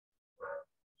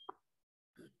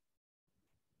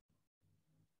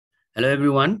Hello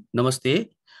everyone, नमस्ते.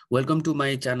 Welcome to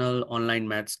my channel online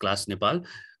maths class Nepal.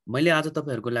 मैले आज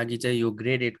तपाईहरुको लागि चाहिँ यो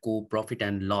ग्रेड 8 को प्रॉफिट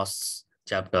एन्ड लस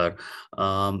च्याप्टर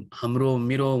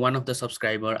मेरो one of the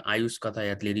subscriber Ayush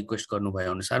कथायातले request गर्नु भए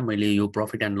अनुसार मैले यो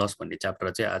प्रॉफिट एन्ड लस भन्ने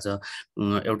च्याप्टर चाहिँ आज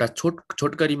एउटा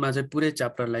छोटकरीमा चाहिँ पुरै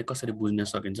च्याप्टरलाई कसरी बुझ्न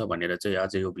सकिन्छ भनेर चाहिँ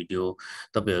आज यो भिडियो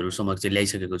तपाईहरु समक्ष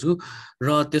ल्याइसकेको छु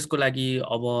र त्यसको लागि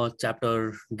अब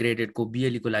च्याप्टर ग्रेड 8 को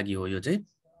बीएलई को लागि हो यो चाहिँ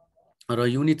र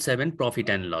युनिट 7 प्रॉफिट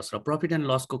एन्ड लस र प्रॉफिट एन्ड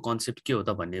लस को कन्सेप्ट के हो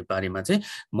त भन्ने बारेमा चाहिँ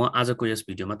म आजको यस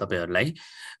भिडियोमा तपाईहरुलाई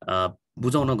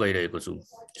बुझाउन गइरहेको छु.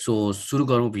 सो सुरु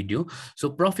गरौँ video. So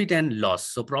profit and loss.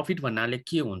 So profit भन्नाले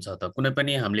के हुन्छ त? कुनै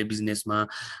पनि हामीले बिजनेसमा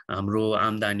हाम्रो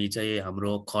आम्दानी चाहिँ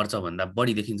हाम्रो खर्च भन्दा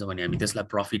बढी देखिन्छ भने हामी त्यसलाई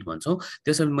प्रॉफिट भन्छौं.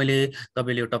 त्यसैले मैले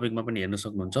तपाईले यो टपिकमा पनि हेर्न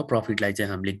सक्नुहुन्छ. प्रॉफिटलाई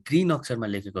चाहिँ हामीले ग्रीन अक्षरमा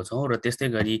लेखेको छौं र त्यस्तै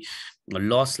गरी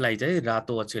लसलाई चाहिँ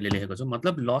रातो अक्षरले लेखेको छौं.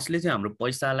 मतलब लसले चाहिँ हाम्रो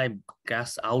पैसालाई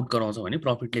क्याश आउट गराउँछ भने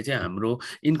प्रॉफिटले चाहिँ हाम्रो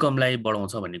इन्कमलाई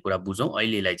बढाउँछ भन्ने कुरा बुझौं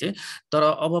अहिलेलाई चाहिँ. तर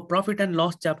अब प्रॉफिट एन्ड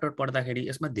लस च्याप्टर पढ्दाखेरि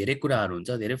यसमा धेरै कुराहरु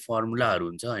हुन्छ, धेरै फर्मुलाहरु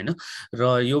हुन्छ हैन.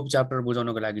 र यो च्याप्टर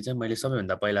बुझाउनको लागि चाहिँ मैले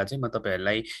सबैभन्दा पहिला चाहिँ म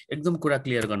तपाईहरुलाई एकदम कुरा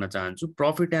क्लियर गर्न चाहन्छु.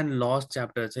 प्रॉफिट एन्ड लस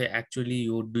च्याप्टर चाहिँ एक्चुअली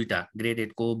यो दुईटा ग्रेड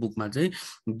 8 को बुकमा चाहिँ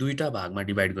दुईटा भागमा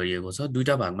डिभाइड गरिएको छ.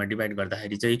 दुईटा भागमा डिभाइड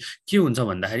गर्दाखेरि चाहिँ के हुन्छ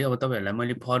भन्दाखेरि अब तपाईहरुलाई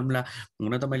मैले फर्मुला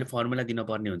हुन त मैले फर्मुला दिन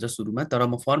पर्ने हुन्छ सुरुमा, तर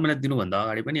म फर्मुला दिनु भन्दा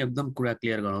अगाडि पनि एकदम कुरा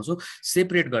क्लियर गराउँछु.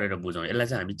 सेपरेट गरेर बुझौं. यसलाई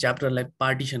चाहिँ हामी च्याप्टरलाई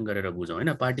पार्टिसन गरेर बुझौं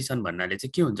हैन. पार्टिसन भन्नाले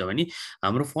चाहिँ के हुन्छ भने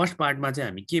हाम्रो फर्स्ट पार्टमा चाहिँ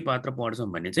हामी के पात्र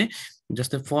पढ्छौं भने चाहिँ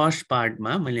जस्तै फर्स्ट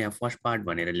पार्टमा मैले यहाँ फर्स्ट पार्ट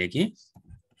भनेर लेखेँ.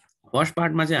 फर्स्ट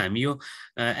पार्टमा चाहिँ हामी यो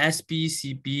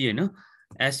एसपीसीपी हैन,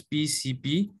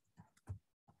 एसपीसीपी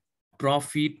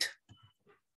प्रॉफिट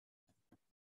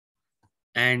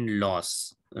एन्ड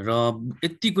लस र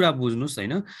यति कुरा बुझ्नुस्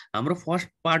हैन. हाम्रो फर्स्ट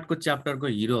पार्टको च्याप्टरको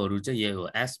हिरोहरु चाहिँ यही हो,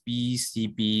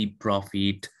 एसपीसीपी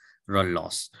प्रॉफिट र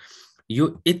लस. यो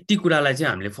यति कुरालाई चाहिँ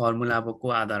हामीले फर्मुलाको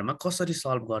आधारमा कसरी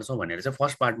सल्भ गर्छौं भनेर चाहिँ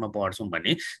फर्स्ट पार्टमा पढ्छौं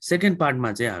भने सेकेन्ड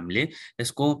पार्टमा चाहिँ हामीले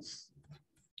यसको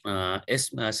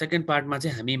सेकेन्ड पार्टमा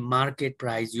चाहिँ हामी मार्केट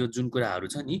प्राइस यो जुन कुराहरु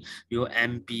छ नि यो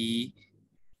एमपी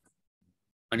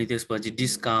अनि त्यसपछि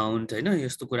डिस्काउन्ट हैन,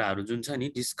 यस्तो कुराहरु जुन छ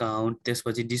नि डिस्काउन्ट,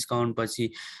 त्यसपछि डिस्काउन्ट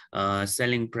पछि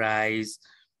सेलिङ प्राइस,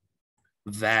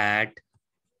 भ्याट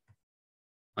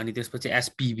अनि त्यसपछि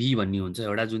एसपीभी भन्ने हुन्छ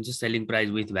एउटा जुन चाहिँ सेलिङ प्राइस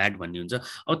विथ भ्याट भन्ने हुन्छ.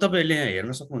 अब तपाईहरुले यहाँ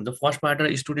हेर्न सक्नुहुन्छ फर्स्ट पार्ट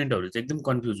र स्टुडेन्टहरु चाहिँ एकदम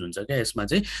कन्फ्युज हुन्छ के यसमा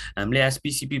चाहिँ. हामीले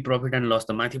एसपीसीपी प्रॉफिट एन्ड लस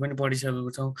त माथि पनि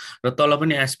पढिसकेको छौं र तल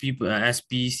पनि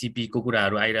एसपीसीपी को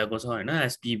कुराहरु आइरहेको छ हैन.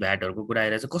 एसपी भ्याटहरुको कुरा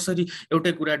आइरहेछ. कसरी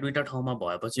एउटै कुरा दुईटा ठाउँमा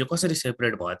भएपछि यो कसरी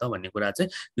सेपरेट भयो त भन्ने कुरा चाहिँ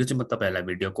यो चाहिँ म तपाईहरुलाई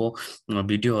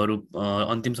भिडियोहरु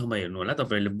अन्तिमसम्म हेर्नु होला,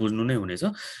 तपाईहरुले बुझ्नु नै हुनेछ.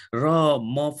 र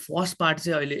म फर्स्ट पार्ट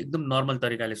चाहिँ अहिले एकदम नर्मल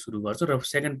तरिकाले सुरु गर्छु र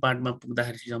सेकेन्ड पार्टमा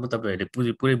पुग्दाखेरि सम्म तपाईहरुले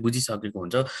पुरै बुझिसकेको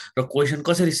हुन्छ र क्वेशन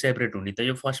कसरी सेपरेट हुने त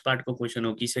यो फर्स्ट पार्टको क्वेशन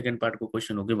हो कि सेकेन्ड पार्टको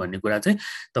क्वेशन हो कि भन्ने कुरा चाहिँ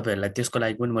तपाईहरुलाई त्यसको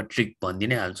लागि पनि म ट्रिक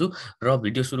भनिदिनै हाल्छु. र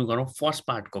भिडियो सुरु गरौँ फर्स्ट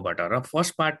पार्टकोबाट. र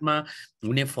फर्स्ट पार्टमा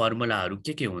हुने फर्मुलाहरु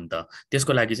के हुन् त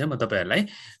त्यसको लागि चाहिँ म तपाईहरुलाई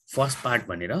फर्स्ट पार्ट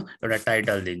भनेर एउटा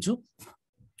टाइटल दिन्छु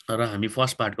र हामी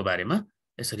फर्स्ट पार्टको बारेमा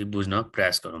यसरी बुझ्न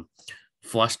प्रयास गरौँ.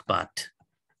 फर्स्ट पार्ट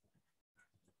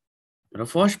र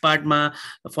फर्स्ट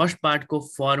पार्टको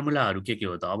फर्मुलाहरु के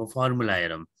हो त? अब फर्मुला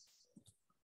हेरौँ.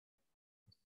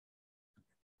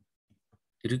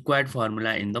 Required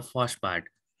formula in the first part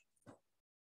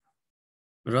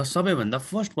र सबैभन्दा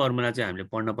फर्स्ट फर्मुला चाहिँ हामीले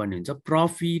पढ्न पर्ने हुन्छ.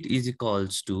 Profit is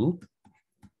equals to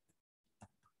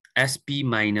SP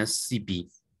minus CP.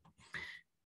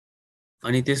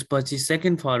 अनि त्यसपछि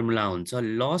सेकेन्ड फर्मुला हुन्छ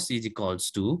loss is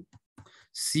equals to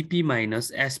CP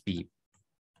minus SP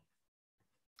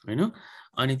हैन.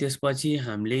 अनि त्यसपछि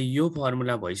हामीले यो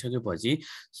फर्मुला भइसकेपछि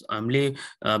हामीले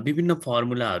विभिन्न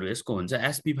फर्मुलाहरु यसको हुन्छ.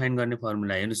 एसपी फाइन्ड गर्ने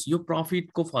फर्मुला हेर्नुस्, यो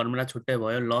प्रॉफिटको फर्मुला छुट्टै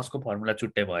भयो, लसको फर्मुला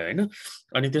छुट्टै भयो हैन.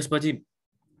 अनि त्यसपछि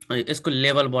यसको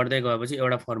लेभल बढ्दै गएपछि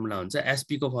एउटा फर्मुला हुन्छ,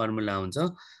 एसपी को फर्मुला हुन्छ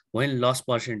व्हेन लस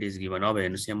पर्सेन्टेज गिवन. अब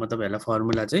हेर्नुस् यहाँ म तपाईहरुलाई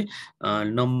फर्मुला चाहिँ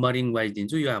नम्बरिङ वाइज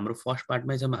दिन्छु. यो हाम्रो फर्स्ट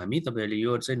पार्टमै छ हामी, तपाईहरुले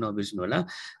यो चाहिँ नबिर्सनु होला.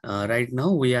 Right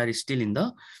now we are still in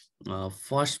the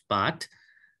first part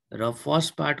र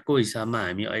फर्स्ट पार्टको हिसाबमा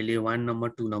हामी अहिले 1 नम्बर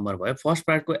 2 नम्बर भयो. फर्स्ट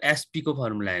पार्टको एसपी को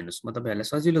फर्मुला हेर्नुस्, म तपाईहरुलाई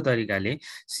सजिलो तरिकाले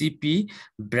CP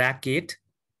bracket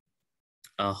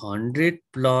 100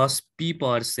 plus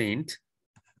p%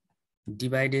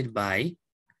 divided by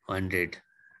 100.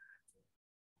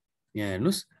 यहाँ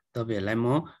हेर्नुस् तपाईहरुलाई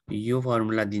म यो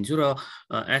फर्मुला दिन्छु र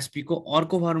एसपी को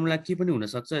अर्को फर्मुला के पनि हुन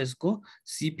सक्छ. यसको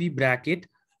CP bracket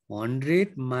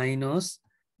 100 minus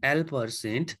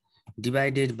l%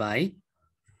 divided by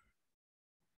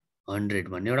 100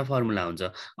 भन्ने एउटा फर्मुला हुन्छ।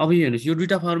 अब यो हेर्नुहोस्, यो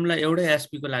दुईटा फर्मुला एउटै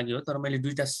एसपी को लागि हो, तर मैले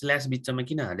दुईटा स्ल्यास बिचमा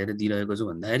किन हालेर दिइरहेको छु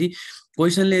भन्दाखेरि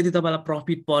क्वेसनले यदि तपाईँलाई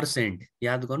प्रफिट पर्सेन्ट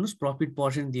याद गर्नुहोस्, प्रफिट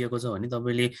पर्सेन्ट दिएको छ भने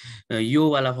तपाईँले यो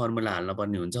वाला फर्मुला हाल्न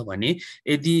पर्ने हुन्छ भने,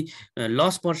 यदि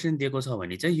लस पर्सेन्ट दिएको छ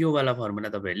भने चाहिँ यो वाला फर्मुला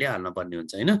तपाईँहरूले हाल्न पर्ने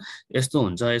हुन्छ होइन। यस्तो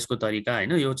हुन्छ यसको तरिका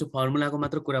होइन। यो चाहिँ फर्मुलाको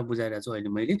मात्र कुरा बुझाइरहेको छु अहिले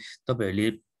मैले,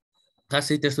 तपाईँहरूले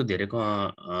खासै त्यस्तो धेरै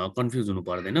कन्फ्युज हुनु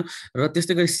पर्दैन। र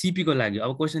त्यस्तै गरी सिपीको लागि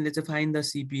अब क्वेसनले चाहिँ फाइन द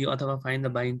सिपी अथवा फाइन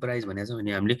द बाइङ प्राइस भनेको छ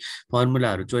भने हामीले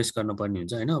फर्मुलाहरू चोइस गर्नुपर्ने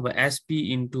हुन्छ होइन। अब SP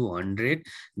into 100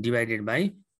 divided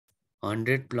by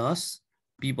 100 plus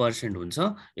P percent हुन्छ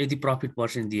यदि प्रफिट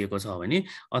पर्सेन्ट दिएको छ भने,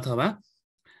 अथवा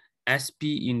एसपी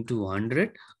इन्टु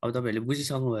 100। अब तपाईँहरूले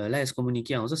बुझिसक्नुभयो होला, यसको मुनि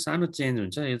के आउँछ, सानो चेन्ज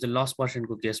हुन्छ। यो चाहिँ लस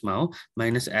पर्सेन्टको केसमा हो,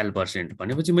 माइनस एल पर्सेन्ट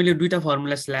भनेपछि मैले दुईटा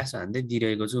फर्मुला स्ल्यास हान्दै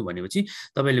दिइरहेको छु भनेपछि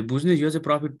तपाईँले बुझ्नु, यो चाहिँ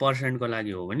प्रफिट पर्सेन्टको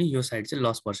लागि हो भने यो साइड चाहिँ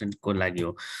लस पर्सेन्टको लागि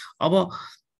हो। अब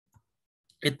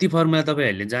यति फर्मुला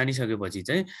तपाईँहरूले जानिसकेपछि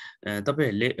चाहिँ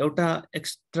तपाईँहरूले एउटा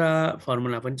एक्स्ट्रा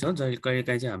फर्मुला पनि छ, जहिले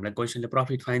कहिलेकाहीँ चाहिँ हामीलाई क्वेसनले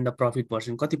profit fine the profit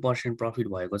percent, कति पर्सेन्ट प्रफिट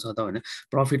भएको छ त भने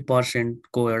प्रफिट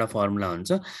पर्सेन्टको एउटा फर्मुला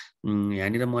हुन्छ।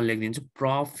 यहाँनिर म लेखिदिन्छु,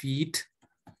 profit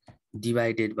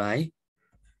divided by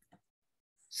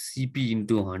CP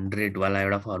into 100 वाला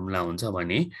एउटा फर्मुला हुन्छ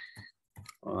भने,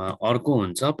 अर्को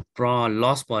हुन्छ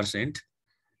loss percent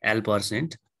L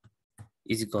percent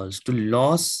is equals to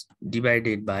loss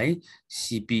divided by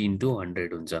CP into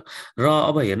 100 हुन्छ। र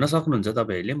अब हेर्न सक्नुहुन्छ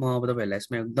तपाईँहरूले, म अब तपाईँहरूलाई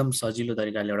यसमा एकदम सजिलो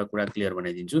तरिकाले एउटा कुरा क्लियर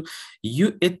बनाइदिन्छु। यो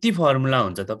यति फर्मुला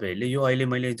हुन्छ तपाईँहरूले, यो अहिले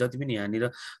मैले जति पनि यहाँनिर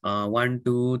 1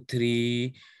 2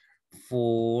 3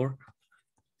 4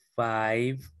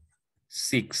 5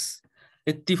 6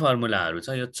 यति फर्मुलाहरू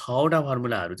छ। यो 6वटा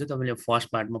फर्मुलाहरू चाहिँ तपाईँले फर्स्ट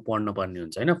पार्टमा पढ्न पर्ने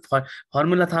हुन्छ होइन।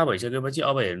 फर्मुला थाहा भइसकेपछि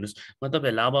अब हेर्नुहोस्, म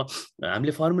तपाईँहरूलाई अब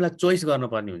हामीले फर्मुला चोइस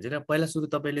गर्नुपर्ने हुन्छ क्या। पहिला सुरु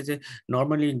तपाईँले चाहिँ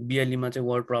नर्मली बिएलईमा चाहिँ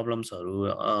वर्ड प्रब्लम्सहरू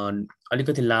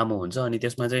अलिकति लामो हुन्छ, अनि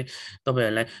त्यसमा चाहिँ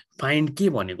तपाईँहरूलाई फाइन्ड के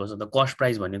भनेको छ त, कस्ट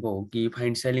प्राइस भनेको हो कि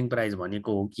फाइन्ड सेलिङ प्राइस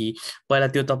भनेको हो कि, पहिला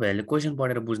त्यो तपाईँहरूले क्वेसन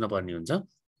पढेर बुझ्न पर्ने हुन्छ।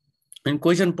 अनि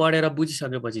क्वेसन पढेर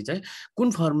बुझिसकेपछि चाहिँ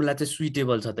कुन फर्मुला चाहिँ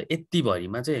सुइटेबल छ त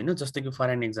यतिभरिमा चाहिँ होइन। जस्तै कि फर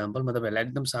एन एक्जाम्पल म तपाईँहरूलाई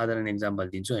एकदम साधारण एक्जाम्पल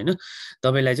दिन्छु होइन।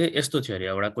 तपाईँलाई चाहिँ यस्तो थियो अरे,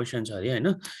 एउटा क्वेसन छ अरे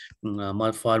होइन, म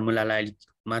फर्मुलालाई अलिक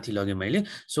माथि लगेँ मैले।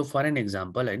 सो फर एन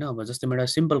एक्जाम्पल होइन, अब जस्तै म एउटा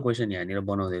सिम्पल क्वेसन यहाँनिर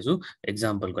बनाउँदैछु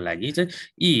एक्जाम्पलको लागि चाहिँ,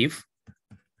 if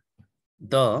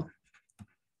the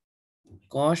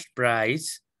cost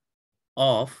price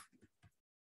of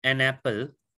an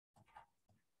apple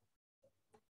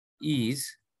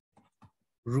is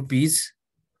rupees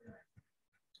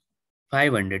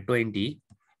 520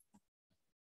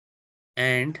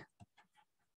 and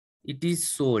it is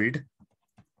sold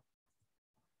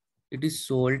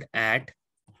at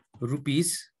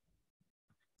rupees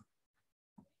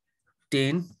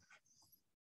 10.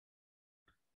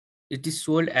 It is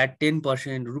sold at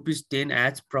 10%, rupees 10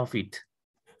 as profit.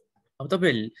 अब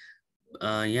तपाईहरु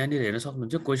यहाँनिर हेर्न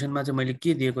सक्नुहुन्छ, क्वेसनमा चाहिँ मैले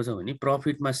के दिएको छ भने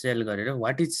प्रफिटमा सेल गरेर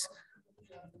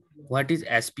व्हाट इज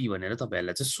एसपी भनेर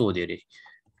तपाईहरुलाई चाहिँ सोध्यो रे।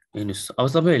 हेर्नुस्, अब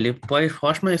तपाईहरुले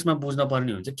फर्स्टमा यसमा बुझ्न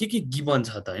पर्ने हुन्छ के गिवन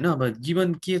छ त हैन। अब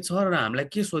गिवन के छ र हामीलाई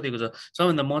के सोधेको छ,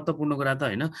 सबभन्दा महत्त्वपूर्ण कुरा त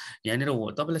हैन यहाँनिर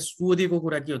हो, तपाईलाई सोधेको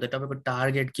कुरा के हो त, तपाईको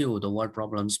टार्गेट के हो त वर्ड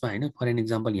प्रब्लम्समा हैन। फर एन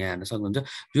एक्जाम्पल यहाँ हेर्न सक्नुहुन्छ,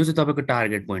 यो चाहिँ तपाईको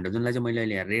टार्गेट पोइन्ट हो, जुनलाई चाहिँ मैले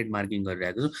अहिले यहाँ रेड मार्किङ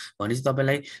गरिरहेको छु। भनेपछि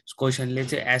तपाईलाई क्वेसनले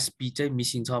चाहिँ एसपी चाहिँ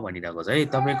मिसिङ छ भनिरहेको छ है,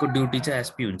 तपाईको ड्युटी चाहिँ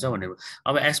एसपी हुन्छ भनेको।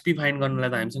 अब एसपी फाइन्ड गर्नलाई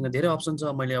त हामीसँग धेरै अप्सन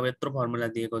छ, मैले अब यत्रो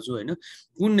फर्मुला दिएको छु हैन।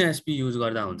 कुन एसपी युज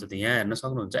गर्दा हुन्छ त यहाँ हेर्न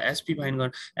सक्नुहुन्छ, एसपी फाइन्ड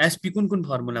गर्न एसपी कुन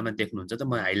फर्मुलामा देख्नुहुन्छ त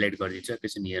म हाइलाइट गरिदिन्छु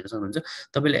एकैछिन। हेर्न सक्नुहुन्छ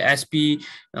तपाईले एसपी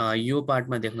यो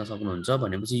पार्टमा देख्न सक्नुहुन्छ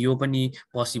भनेपछि यो पनि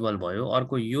पोसिबल भयो।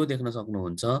 अर्को यो देख्न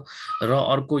सक्नुहुन्छ र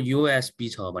अर्को यो एसपी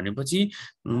छ भनेपछि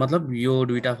मतलब यो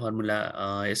दुईटा फर्मुला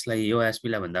यसलाई यो एसपी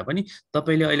लाई भन्दा पनि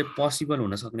तपाईले अहिले पोसिबल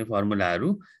हुन सक्ने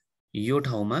फर्मुलाहरू यो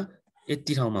ठाउँमा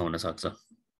यति ठाउँमा हुन सक्छ।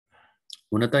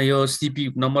 हुन त यो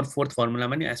सीपी नम्बर 4th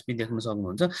फर्मुलामा नि एसपी देख्न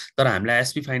सक्नुहुन्छ, तर हामीलाई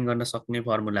एसपी फाइन्ड गर्न सक्ने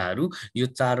फर्मुलाहरू यो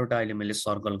चारवटा अहिले मैले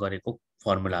सर्कल गरेको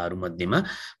फर्मुलाहरू मध्येमा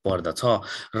पर्दछ।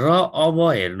 र अब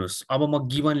हेर्नुस्, अब म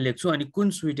गिवन लेख्छु अनि कुन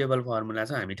सुइटेबल फर्मुला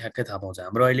छ हामी ठ्याक्कै थाहा पाउँछ।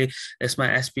 हाम्रो अहिले यसमा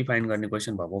एसपी फाइन्ड गर्ने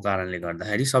क्वेसन भएको कारणले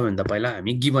गर्दाखेरि सबैभन्दा पहिला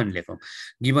हामी गिवन लेखौँ।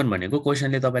 गिवन भनेको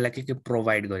क्वेसनले तपाईलाई के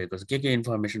प्रोभाइड गरेको छ, के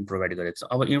इन्फर्मेसन प्रोभाइड गरेको छ।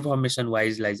 अब इन्फर्मेसन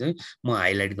वाइजलाई चाहिँ म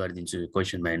हाइलाइट गरिदिन्छु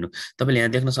क्वेसनमा। हेर्नु तपाईले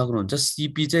यहाँ देख्न सक्नुहुन्छ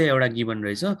सीपी चाहिँ एउटा गिवन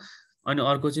रहेछ, अनि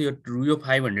अर्को चाहिँ यो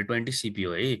 520 सीपी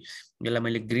हो है। यसलाई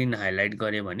मैले ग्रीन हाइलाइट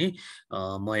गरेँ भने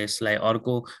म यसलाई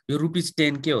अर्को यो रुपीज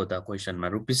 10 के हो त क्वेसनमा,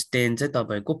 रुपीज 10 चाहिँ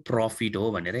तपाईको प्रफिट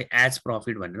हो भनेर एज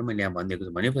प्रफिट भनेर मैले यहाँ भनिदिएको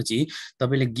छु। भनेपछि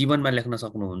तपाईले गिवनमा लेख्न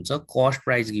सक्नुहुन्छ कस्ट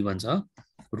प्राइस गिवन छ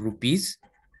रुपीज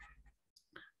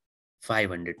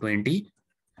 520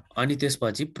 अनि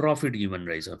त्यसपछि प्रफिट गिवन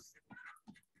रहेछ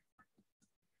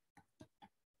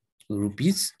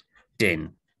 ₹10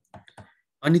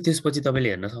 अनि त्यसपछि तपाईले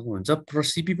हेर्न सक्नुहुन्छ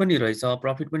सीपी पनि रहेछ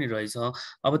प्रॉफिट पनि रहेछ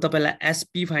अब तपाईलाई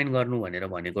एसपी फाइन्ड गर्नु भनेर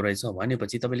भनेको रहेछ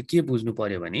भनेपछि तपाईले के बुझ्नु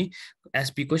पर्यो भने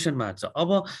एसपी क्वेशन मार्क छ अब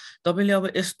तपाईले अब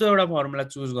यस्तो एउटा फर्मुला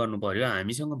चुज गर्नु पर्यो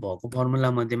हामीसँग भएको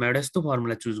फर्मुला मध्येमा एउटा यस्तो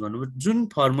फर्मुला चुज गर्नु जुन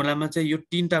फर्मुलामा चाहिँ यो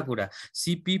तीनटा कुरा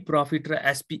सीपी प्रॉफिट र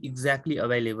एसपी एक्ज्याक्टली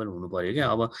अवेलेबल हुनु पर्यो के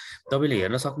अब तपाईले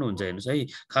हेर्न सक्नुहुन्छ हेर्नुस् है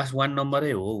खास 1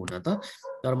 नम्बरै हो हुन त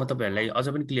तर म तपाईहरुलाई अझ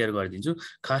पनि क्लियर गरिदिन्छु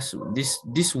खास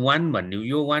दिस 1 भन्ने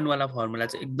यो 1 वाला फर्मुला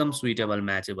चाहिँ एकदम सुइटेबल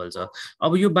म्याचेबल छ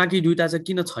अब यो बाँकी दुईटा चाहिँ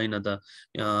किन छैन त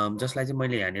जसलाई चाहिँ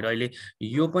मैले यहाँनिर अहिले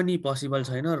यो पनि पोसिबल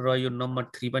छैन र यो नम्बर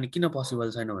 3 पनि किन पोसिबल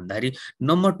छैन भन्दाखेरि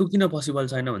नम्बर 2 किन पोसिबल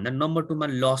छैन भन्दा नम्बर 2 मा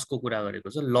लसको कुरा गरेको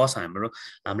छ लस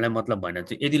हामीलाई मतलब भएन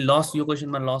यदि लस यो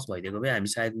क्वेशनमा लस भइदिएको भए हामी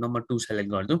सायद नम्बर 2 सेलेक्ट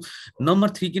गर्छौं नम्बर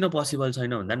 3 किन पोसिबल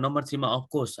छैन भन्दा नम्बर 3 मा अफ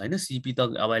कोर्स हैन सीपी त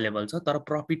अवेलेबल छ तर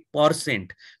प्रॉफिट पर्सेन्ट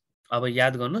अब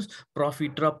याद गर्नुस्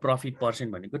प्रॉफिट र प्रॉफिट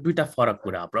पर्सेन्ट भनेको दुईटा फरक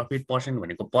कुरा प्रॉफिट पर्सेन्ट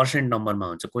भनेको पर्सेन्ट नम्बरमा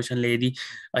हुन्छ क्वेशनले यदि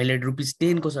अहिले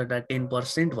 ₹10 को सट्टा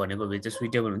 10% भनेको भए चाहिँ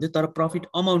सुइटेबल हुन्थ्यो तर प्रॉफिट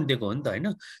अमाउन्ट दिएको हो नि त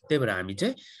हैन त्यही भएर हामी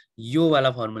चाहिँ यो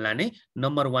वाला फर्मुला नै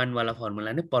नम्बर 1 वाला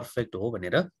फर्मुला नै पर्फेक्ट हो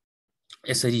भनेर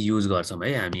यसरी युज गर्छौं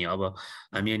है हामी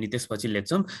अनि त्यसपछि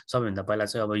लेख्छौं सबैभन्दा पहिला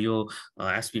चाहिँ अब यो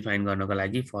एसपी फाइन्ड गर्नको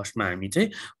लागि फर्स्टमा हामी चाहिँ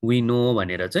वी नो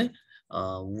भनेर चाहिँ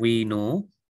we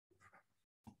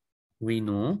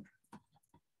know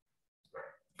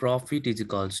profit is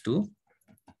equals to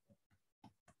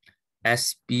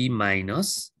SP minus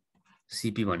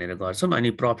CP भनेर गर्छौं अनि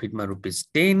प्रॉफिटमा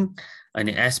 ₹10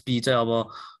 अनि SP चाहिँ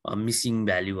अब मिसिङ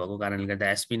भ्यालु भएको कारणले गर्दा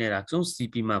SP नै राख्छौं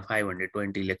CP मा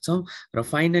 520 लेख्छौं र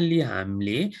फाइनली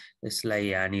हामीले यसलाई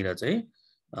यहाँनिर चाहिँ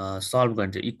सल्भ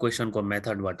गर्छ इक्वेशनको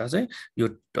मेथडबाट चाहिँ यो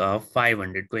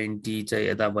 520 चाहिँ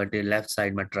यताबाट लेफ्ट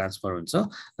साइडमा ट्रान्सफर हुन्छ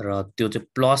र त्यो चाहिँ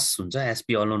प्लस हुन्छ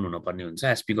एसपी अलोन हुनुपर्ने हुन्छ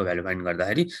एसपी को भ्यालु फाइन्ड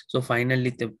गर्दाखेरि सो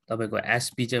फाइनली तपाईको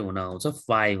एसपी चाहिँ हुन आउँछ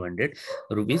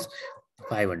 ₹500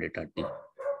 530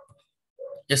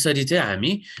 यसरी चाहिँ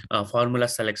हामी फर्मुला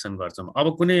सिलेक्सन गर्छौं अब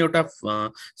कुनै एउटा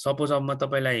सपोज अब म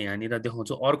तपाईलाई यहाँनिर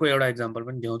देखाउँछु अर्को एउटा एक्जाम्पल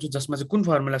पनि देखाउँछु जसमा चाहिँ कुन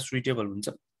फर्मुला सुइटेबल हुन्छ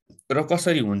र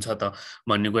कसरी हुन्छ त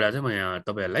भन्ने कुरा चाहिँ म यहाँ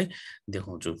तपाईहरुलाई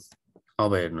देखाउँछु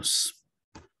अब हेर्नुस्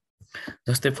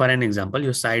जस्तै फर एन एक्जाम्पल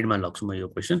यो साइडमा लग्छु म यो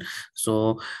question so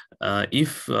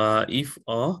if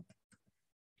a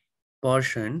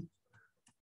person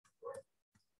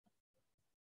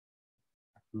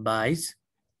buys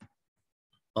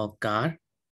a car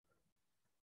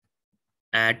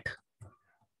at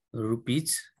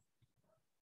rupees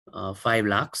 5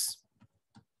 lakhs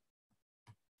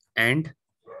and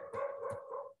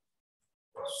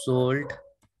sold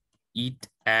it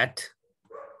at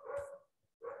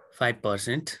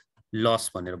 5% loss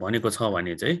भनेर भनेको छ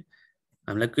भने चाहिँ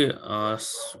हामीलाई के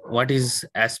व्हाट इज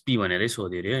एसपी भनेरै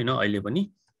सोध्यो रे हैन अहिले पनि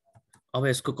अब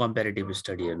यसको कम्पेरेटिभ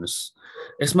स्टडी हेर्नुस्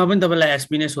यसमा पनि तपाईलाई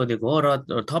एसपी नै सोधेको हो र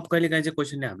थप कहिलेकाहीँ चाहिँ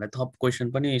क्वेशनले हामीलाई थप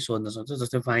क्वेशन पनि सोध्न सक्छ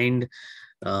जस्तै फाइन्ड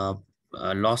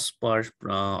लस पर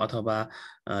अथवा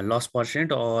loss percent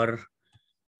or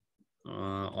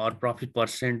profit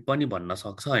percent पनि भन्न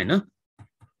सक्छ हैन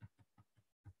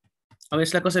अब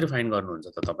यसलाई कसरी फाइन्ड गर्नुहुन्छ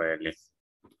त तपाईहरुले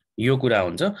यो कुरा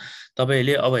हुन्छ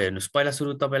तपाईले अब हेर्नुस् पहिला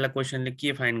सुरु तपाईलाई क्वेशनले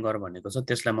के फाइन्ड गर भनेको छ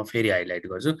त्यसलाई म फेरि हाइलाइट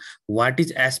गर्छु व्हाट इज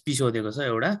एसपी सोधेको छ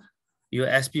एउटा यो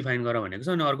एसपी फाइन्ड गर भनेको छ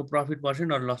अनि अर्को प्रॉफिट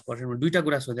पर्सेन्ट र लस पर्सेन्ट दुईटा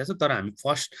कुरा सोधेको छ तर हामी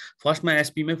फर्स्टमा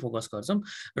एसपी मै फोकस गर्छौं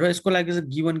र यसको लागि चाहिँ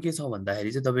गिवन के छ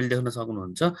भन्दाखेरि चाहिँ तपाईले देख्न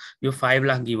सक्नुहुन्छ यो 5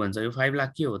 लाख गिवन छ यो 5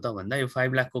 लाख के हो त भन्दा यो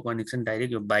 5 लाख को कनेक्सन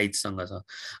डाइरेक्ट यो बाइट सँग छ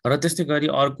र त्यस्तै गरी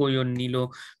अर्को यो नीलो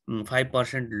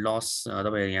 5% लस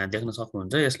तपाईहरु यहाँ देख्न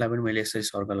सक्नुहुन्छ यसलाई पनि मैले यसरी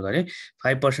सर्कल गरे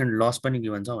 5% लस पनि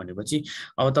गिवन छ भनेपछि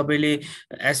अब तपाईले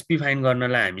एसपी फाइन्ड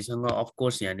गर्नलाई हामीसँग अफ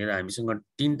कोर्स यहाँनिर हामीसँग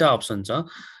तीनटा अप्सन छ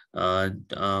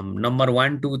नम्बर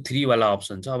 1 2 3 वाला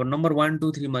अप्सन छ अब नम्बर 1 2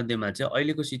 3 मध्येमा चाहिँ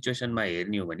अहिलेको सिचुएसनमा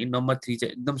हेर्ने हो भने नम्बर 3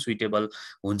 चाहिँ एकदम सुइटेबल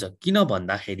हुन्छ किन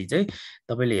भन्दाखेरि चाहिँ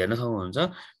तपाईले हेर्न सक्नुहुन्छ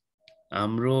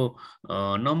हाम्रो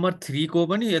नम्बर 3 को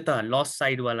पनि यता लस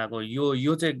साइड वालाको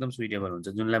यो चाहिँ एकदम सुइटेबल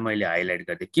हुन्छ जुनलाई मैले हाइलाइट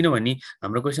गर्दै किनभने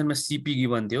हाम्रो क्वेशनमा सीपी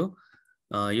गिवन थियो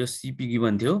यो सीपी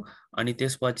गिवन थियो अनि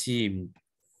त्यसपछि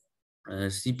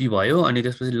सीपी भयो अनि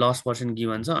त्यसपछि लस पर्सेन्ट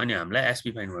गिवन छ अनि हामीलाई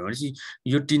एसपी फाइन्ड भयो भनेपछि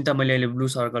यो तीनटा मैले अहिले ब्लू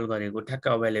सर्कल गरेको ठ्याक्क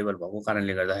अवेलेबल भएको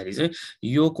कारणले गर्दाखेरि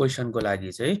चाहिँ यो क्वेशनको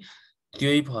लागि चाहिँ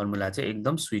त्यही फर्मुला चाहिँ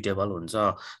एकदम सुइटेबल हुन्छ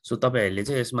सो तपाईहरुले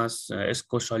चाहिँ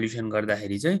यसको सल्युसन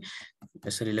गर्दाखेरि चाहिँ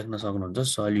यसरी लेख्न सक्नुहुन्छ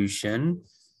सल्युसन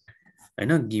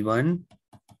हैन given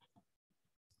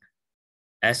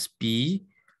SP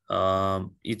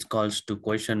is equals to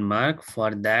question mark for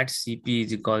that CP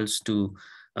is equals to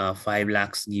 5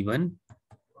 lakhs given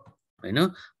हैन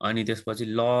अनि त्यसपछि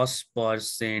लस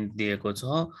पर्सेन्ट दिएको छ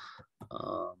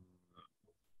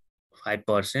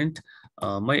 5%।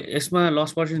 मैं यसमा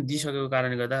लस पर्सेन्ट दिइसकेको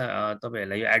कारणले गर्दा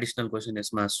तपाईहरुलाई यो एडिसनल क्वेशन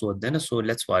यसमा सोध्दैन, so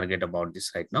let's forget about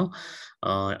this right now.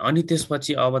 अनि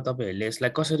त्यसपछि अब तपाईहरुले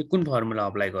यसलाई कसरी कुन फर्मुला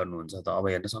अप्लाई गर्नुहुन्छ त अब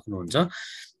हेर्न सक्नुहुन्छ।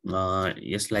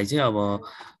 यसलाई चाहिँ अब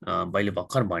मैले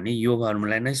भर्खर भने यो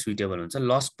फर्मुला नै सुइटेबल हुन्छ।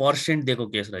 लस पर्सेन्ट दिएको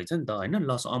केस रहेछ नि त हैन,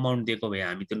 लस अमाउन्ट दिएको भए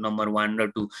हामी त्यो नम्बर 1 र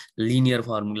 2 लिनियर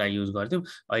फर्मुला युज गर्थ्यौं।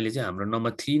 अहिले चाहिँ हाम्रो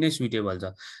नम्बर 3 नै सुइटेबल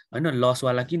छ हैन। लस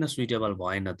वाला किन सुइटेबल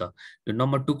भएन त, यो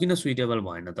नम्बर 2 किन सुइटेबल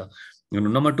भएन त,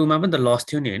 नम्बर 2 मा पनि त लस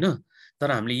थियो नि हैन।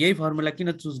 तर हामीले यही फर्मुला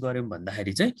किन चुज गर्यौं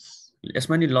भन्दाखेरि चाहिँ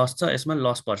यसमा नि लस छ, यसमा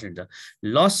लस पर्सेन्ट छ।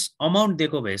 लस अमाउन्ट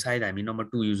दिएको भए सायद हामी नम्बर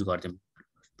 2 युज गर्थ्यौं,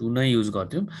 2 नै युज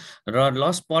गर्थ्यौं, र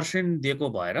लस पर्सेन्ट दिएको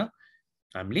भएर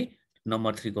हामीले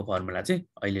नम्बर 3 को फर्मुला चाहिँ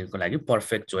अहिलेको लागि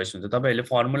पर्फेक्ट चोइस हुन्छ। तपाईहरुले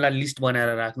फर्मुला लिस्ट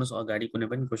बनाएर राख्नुस् अगाडि कुनै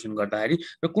पनि क्वेशन गर्दाखेरि,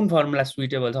 र कुन फर्मुला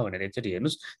सुइटेबल छ भनेर एकचोटी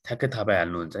हेर्नुस्, ठ्याक्कै थाहा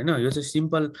पाइहाल्नुहुन्छ हैन। यो चाहिँ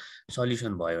सिम्पल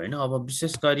सल्युसन भयो हैन। अब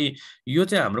विशेष गरी यो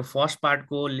चाहिँ हाम्रो फर्स्ट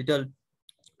पार्टको लिटल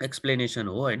एक्सप्लेनेसन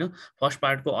हो हैन। फर्स्ट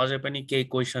पार्टको अझै पनि केही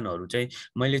क्वेशनहरु चाहिँ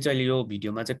मैले चाहिँ यो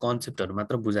भिडियोमा चाहिँ कन्सेप्टहरु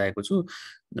मात्र बुझाएको छु।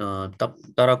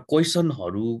 तर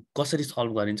क्वेशनहरु कसरी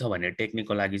सल्भ गरिन्छ भन्ने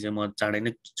टेक्निकको लागि चाहिँ म चाँडै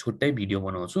नै छुट्टै भिडियो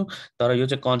बनाउँछु। तर यो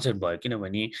चाहिँ कन्सेप्ट भयो,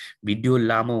 किनभने भिडियो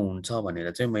लामो हुन्छ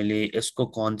भनेर चाहिँ मैले यसको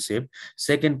कन्सेप्ट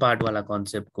सेकेन्ड पार्ट वाला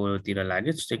कन्सेप्टको तिर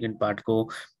लागे। सेकेन्ड पार्टको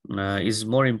इज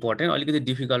मोर इम्पोर्टेन्ट, अलिकति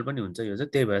डिफिकल्ट पनि हुन्छ यो चाहिँ,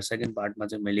 त्यही भएर सेकेन्ड पार्टमा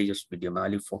चाहिँ मैले यस भिडियोमा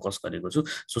अलिक फोकस गरेको छु।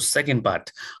 सो सेकेन्ड पार्ट,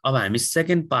 अब हामी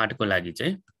सेकेन्ड पार्टको लागि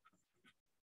चाहिँ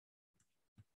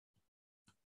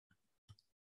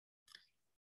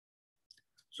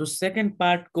सो सेकेन्ड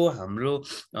पार्टको हाम्रो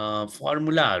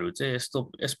फर्मुलाहरु चाहिँ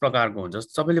यस प्रकारको हुन्छ।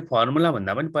 सबैले फर्मुला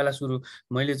भन्दा पनि पहिला सुरु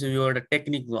मैले चाहिँ यो एउटा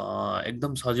टेक्निक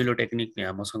एकदम सजिलो टेक्निक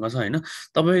यहाँ मसँग छ हैन।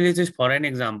 तपाईले चाहिँ फर एन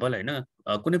एक्जाम्पल हैन,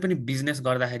 कुनै पनि बिजनेस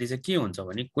गर्दाखेरि चाहिँ के हुन्छ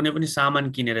भने कुनै पनि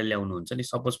सामान किनेर ल्याउनु हुन्छ नि,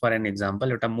 सपोज फर एन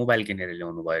एक्जाम्पल एउटा मोबाइल किनेर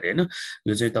ल्याउनु भयो रे हैन।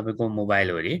 यो चाहिँ तपाईको मोबाइल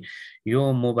हो रे,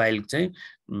 यो मोबाइल चाहिँ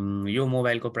यो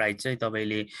मोबाइलको प्राइस चाहिँ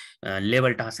तपाईले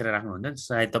लेभल टाँसेर राख्नुहुन्छ।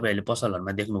 सायद तपाईहरुले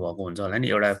पसलहरुमा देख्नु भएको हुन्छ होला नि,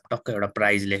 एउटा टक्क एउटा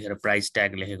प्राइस लेखेर प्राइस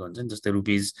ट्याग लेखेको हुन्छ नि, जस्तै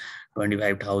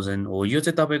 ₹25,000 हो। यो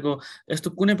चाहिँ तपाईको यस्तो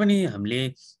कुनै पनि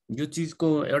हामीले यो चीजको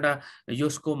एउटा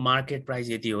यसको मार्केट प्राइस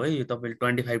यति हो है, यो तपाईले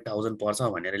 25,000 पर्छ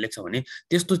भनेर लेख्छ भने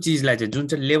त्यस्तो चीजलाई चाहिँ जुन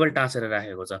चाहिँ लेभल टाँसेर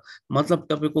राखेको छ, मतलब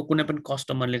तपाईको कुनै पनि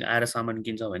कस्टमरले आएर सामान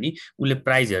किन्छ भने उले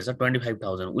प्राइस हेर्छ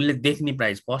 25,000, उले देख्ने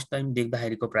प्राइस फर्स्ट टाइम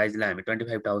देख्दाखेरिको प्राइसलाई हामी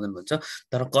 25,000 भन्छ।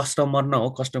 तर कस्टमर न हो,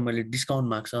 कस्टमरले डिस्काउन्ट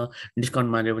माग्छ, डिस्काउन्ट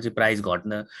मागेपछि प्राइस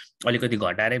घट्न अलिकति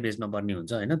घटाएरै बेच्न पर्ने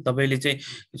हुन्छ हैन। तपाईले चाहिँ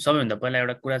सबैभन्दा पहिला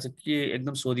एउटा कुरा चाहिँ के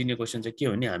एकदम सोधिने क्वेशन चाहिँ के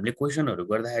हो नि, हामीले क्वेशनहरु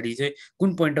गर्दाखेरि चाहिँ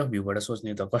कुन पोइन्ट अफ भ्यूबाट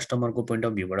सोच्ने त, कस्टमरको पोइन्ट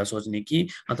अफ भ्यूबाट सोच्ने कि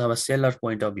अथवा सेलर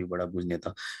पोइन्ट अफ भ्यूबाट बुझ्ने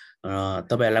त।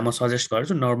 तपाईहरुलाई म सजेस्ट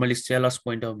गर्छु नर्मली सेलर्स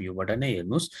पोइन्ट अफ भ्यूबाट नै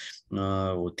हेर्नुस्।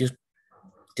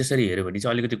 त्यसरी हेर्यो भने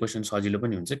चाहिँ अलिकति क्वेशन सजिलो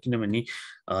पनि हुन्छ, किनभने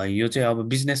यो चाहिँ अब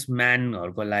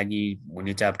बिजनेसम्यानहरुको लागि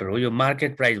हुने च्याप्टर हो। यो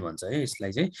मार्केट प्राइस भन्छ है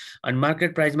यसलाई चाहिँ। अनि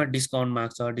मार्केट प्राइसमा डिस्काउन्ट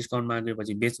माग्छ, डिस्काउन्ट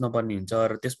मागेपछि बेच्न पर्ने हुन्छ,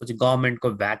 र त्यसपछि गभर्नमेन्टको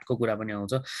भ्याटको कुरा पनि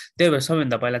आउँछ। त्यही भएर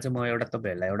सबैभन्दा पहिला चाहिँ म एउटा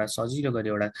तपाईहरुलाई एउटा सजिलो गरी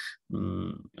एउटा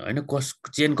हैन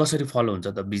चेन कसरी फलो हुन्छ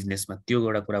त बिजनेसमा त्यो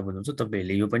एउटा कुरा बुझाउँछु।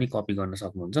 तपाईहरुले यो पनि कपी गर्न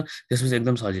सक्नुहुन्छ, त्यसपछि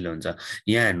एकदम सजिलो हुन्छ।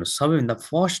 यहाँ हेर्नुस्, सबैभन्दा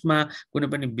फर्स्टमा कुनै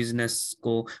पनि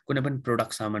बिजनेसको कुनै पनि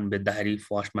प्रोडक्ट सामान बेच्दाखेरि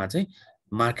फर्स्टमा चाहिँ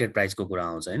मार्केट प्राइसको कुरा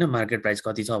आउँछ हैन। मार्केट प्राइस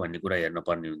कति छ भन्ने कुरा हेर्न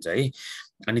पर्ने हुन्छ है।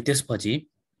 अनि त्यसपछि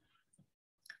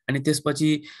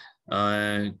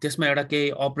त्यसमा एउटा केही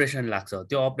अपरेसन लाग्छ,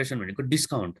 त्यो अपरेसन भनेको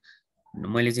डिस्काउन्ट।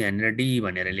 मैले चाहिँ यहाँनिर डी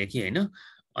भनेर लेखेँ हैन।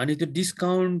 अनि त्यो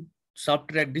डिस्काउन्ट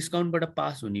सबट्र्याक्ट डिस्काउन्टबाट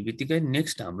पास हुने बित्तिकै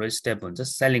नेक्स्ट हाम्रो स्टेप हुन्छ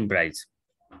सेलिङ प्राइस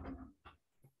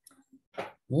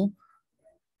हो।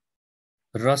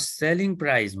 र सेलिङ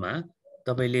प्राइसमा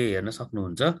तपाईले हेर्न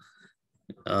सक्नुहुन्छ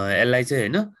यसलाई चाहिँ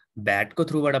हैन भ्याटको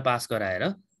थ्रुबाट पास गराएर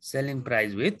सेलिङ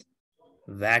प्राइस विथ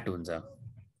भ्याट हुन्छ।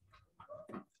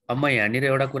 अब म यहाँनिर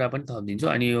एउटा कुरा पनि थपिदिन्छु।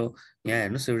 अनि यो यहाँ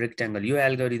हेर्नुस् यो रेक्ट्याङ्गल, यो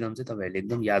एल्गोरिदम चाहिँ तपाईहरुले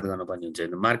एकदम याद गर्नुपर्ने हुन्छ।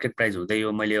 मार्केट प्राइस हुँदै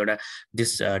यो मैले एउटा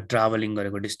ट्राभलिङ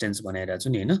गरेको डिस्टेन्स बनाइरहेको छु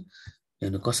नि हैन।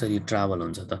 हेर्नु कसरी ट्राभल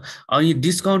हुन्छ त। अनि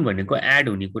डिस्काउन्ट भनेको एड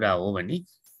हुने कुरा हो भने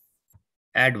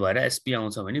एड भएर एसपी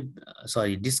आउँछ भने,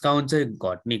 सरी डिस्काउन्ट चाहिँ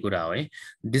घट्ने कुरा हो है,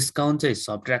 डिस्काउन्ट चाहिँ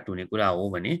सबट्र्याक्ट हुने कुरा हो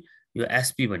भने यो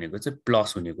एसपी भनेको चाहिँ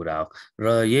प्लस हुने कुरा हो।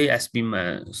 र यही एसपीमा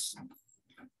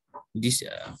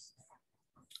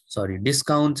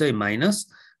डिस्काउन्ट चाहिँ माइनस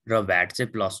र भ्याट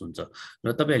चाहिँ प्लस हुन्छ।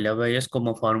 र तपाईहरुले अब यसको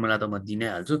म फर्मुला त म दिनै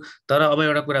हाल्छु, तर अब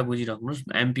एउटा कुरा बुझिराख्नुस्,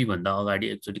 एमपी भन्दा अगाडि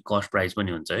एकचोटी कस्ट प्राइस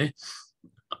पनि हुन्छ है।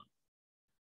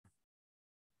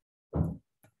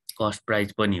 कस्ट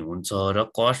प्राइस पनि हुन्छ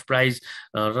र कस्ट प्राइस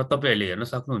र तपाईहरुले हेर्न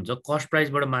सक्नुहुन्छ कस्ट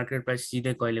प्राइसबाट मार्केट प्राइस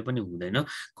सिधै कहिले पनि हुँदैन।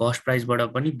 कस्ट प्राइसबाट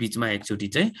पनि बीचमा एकचोटी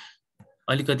चाहिँ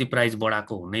अलिकति प्राइस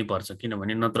बढाएको हुनैपर्छ,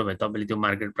 किनभने नत्र भए तपाईँले त्यो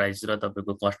मार्केट प्राइस र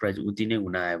तपाईँको कस्ट प्राइस उति नै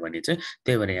हुन आयो भने चाहिँ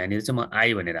त्यही भएर यहाँनिर चाहिँ म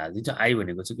आई भनेर हालिदिन्छु। आई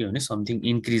भनेको चाहिँ के भने समथिङ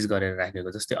इन्क्रिज गरेर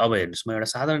राखेको। जस्तै अब हेर्नुहोस्, म एउटा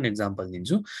साधारण एक्जाम्पल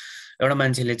दिन्छु। एउटा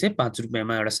मान्छेले चाहिँ 5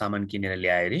 रुपियाँमा एउटा सामान किनेर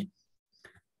ल्यायो अरे,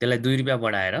 त्यसलाई 2 रुपियाँ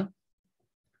बढाएर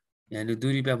यहाँनिर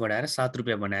 2 रुपियाँ बढाएर 7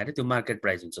 रुपियाँ बनाएर त्यो मार्केट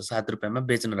प्राइस हुन्छ, 7 रुपियाँमा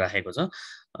बेच्न राखेको छ।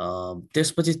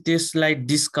 त्यसपछि त्यसलाई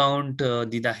डिस्काउन्ट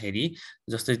दिँदाखेरि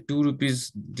जस्तै 2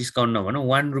 रुपिस डिस्काउन्ट नभनौँ,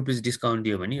 1 रुपिस डिस्काउन्ट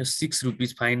दियो भने यो 6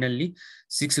 रुपिस, फाइनल्ली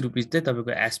 6 रुपिस चाहिँ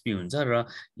तपाईँको एसपी हुन्छ। र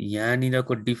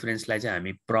यहाँनिरको डिफरेन्सलाई चाहिँ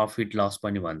हामी प्रफिट लस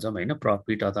पनि भन्छौँ होइन,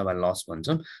 प्रफिट अथवा लस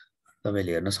भन्छौँ,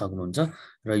 तपाईँले हेर्न सक्नुहुन्छ।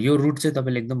 र यो रुट चाहिँ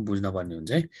तपाईँले एकदम बुझ्नुपर्ने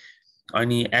हुन्छ है।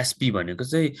 अनि एसपी भनेको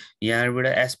चाहिँ यहाँबाट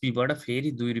एसपीबाट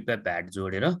फेरि 2 रुपियाँ भ्याट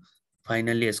जोडेर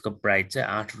फाइनल्ली यसको प्राइस चाहिँ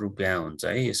 8 रुपियाँ हुन्छ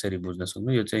है। यसरी बुझ्न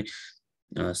सक्नु। यो चाहिँ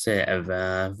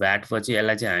भ्याट पछि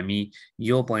यसलाई चाहिँ हामी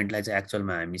यो पोइन्टलाई चाहिँ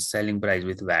एक्चुअलमा हामी सेलिङ प्राइस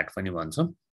विथ भ्याट पनि भन्छौँ,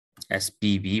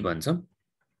 एसपीभी भन्छौँ।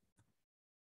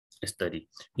 यसरी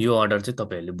यो अर्डर चाहिँ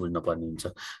तपाईँहरूले बुझ्नुपर्ने हुन्छ।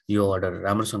 यो अर्डर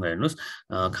राम्रोसँग हेर्नुहोस्।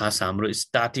 खास हाम्रो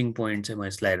स्टार्टिङ पोइन्ट चाहिँ म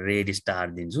यसलाई रेड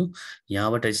स्टार दिन्छु।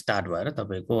 यहाँबाट स्टार्ट भएर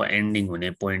तपाईँको एन्डिङ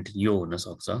हुने पोइन्ट यो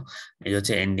हुनसक्छ। यो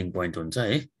चाहिँ एन्डिङ पोइन्ट हुन्छ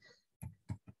है,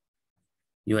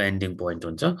 यो एन्डिङ पोइन्ट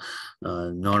हुन्छ।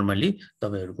 नर्मली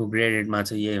तपाईँहरूको ग्रेड 8मा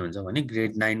चाहिँ यही हुन्छ भने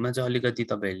ग्रेड 9मा चाहिँ अलिकति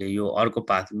तपाईँहरूले यो अर्को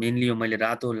पाथ, मेनली यो मैले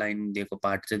रातो लाइन दिएको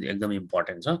पार्ट चाहिँ एकदम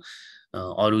इम्पोर्टेन्ट छ।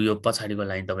 अरू यो पछाडिको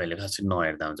लाइन तपाईँहरूले खासै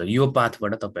नहेर्दा हुन्छ। यो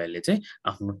पाथबाट तपाईँहरूले चाहिँ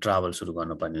आफ्नो ट्राभल सुरु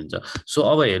गर्नुपर्ने हुन्छ। सो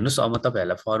अब हेर्नुहोस्, अब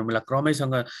तपाईँहरूलाई फर्मुला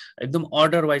क्रमैसँग एकदम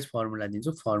अर्डर वाइज फर्मुला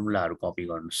दिन्छु, फर्मुलाहरू कपी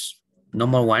गर्नुहोस्।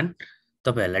 नम्बर 1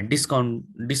 तपाईँहरूलाई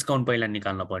डिस्काउन्ट पहिला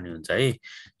निकाल्न पर्ने हुन्छ है।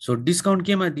 सो डिस्काउन्ट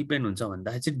केमा डिपेन्ड हुन्छ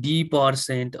भन्दाखेरि चाहिँ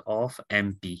D% अफ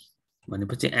एमपी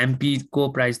भनेपछि एमपीको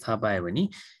प्राइस थाहा पायो भने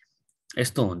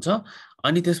यस्तो हुन्छ।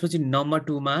 अनि त्यसपछि नम्बर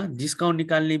 2मा डिस्काउन्ट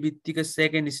निकाल्ने बित्तिकै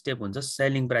सेकेन्ड स्टेप हुन्छ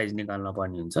सेलिङ प्राइस निकाल्न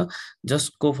पर्ने हुन्छ,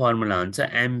 जसको फर्मुला हुन्छ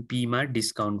एमपीमा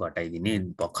डिस्काउन्ट घटाइदिने।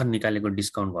 भर्खर निकालेको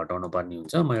डिस्काउन्ट घटाउनु पर्ने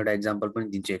हुन्छ। म एउटा इक्जाम्पल पनि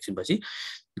दिन्छु एकछिनपछि।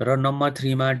 र number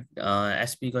 3मा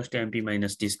SP cost MP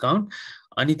minus discount.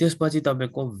 अनि त्यसपछि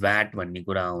तपाईँको भ्याट भन्ने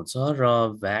कुरा आउँछ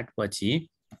र भ्याट पछि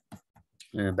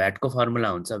भ्याटको फर्मुला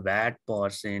हुन्छ भ्याट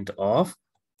 % अफ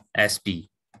एसपी।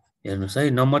 हेर्नुहोस् है,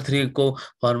 नम्बर 3 को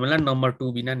फर्मुला नम्बर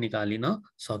 2 बिना निकालिन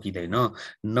सकिँदैन।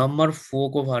 नम्बर 4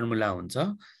 को फर्मुला हुन्छ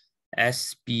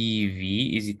एसपीभी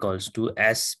is equals to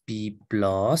SP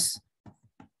plus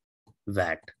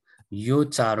VAT. यो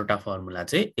 4वटा फर्मुला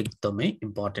चाहिँ एकदमै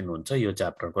इम्पोर्टेन्ट हुन्छ यो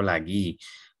च्याप्टरको लागि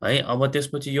है। अब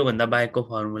त्यसपछि योभन्दा बाहेकको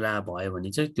फर्मुला भयो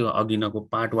भने चाहिँ त्यो अघिनको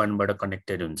पार्ट 1बाट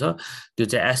कनेक्टेड हुन्छ, त्यो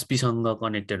चाहिँ एसपीसँग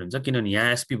कनेक्टेड हुन्छ। किनभने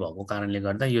यहाँ एसपी भएको कारणले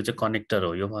गर्दा यो चाहिँ कनेक्टर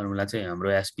हो। यो फर्मुला चाहिँ हाम्रो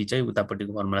एसपी चाहिँ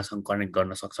उतापट्टिको फर्मुलासँग कनेक्ट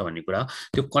गर्न सक्छ भन्ने कुरा हो।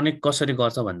 त्यो कनेक्ट कसरी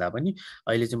गर्छ भन्दा पनि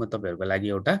अहिले चाहिँ म तपाईँहरूको लागि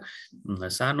एउटा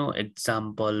सानो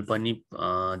एक्जाम्पल पनि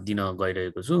दिन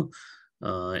गइरहेको छु।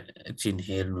 एकछिन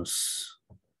हेर्नुहोस्।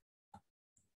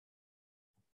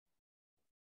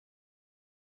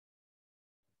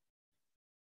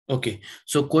 ओके,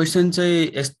 सो क्वेसन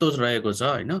चाहिँ यस्तो रहेको छ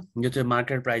होइन। यो चाहिँ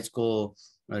मार्केट प्राइसको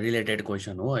रिलेटेड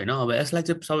क्वेसन हो होइन। अब यसलाई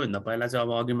चाहिँ सबैभन्दा पहिला चाहिँ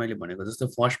अब अघि मैले भनेको जस्तो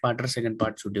फर्स्ट पार्ट र सेकेन्ड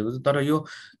पार्ट छुटेको छ। तर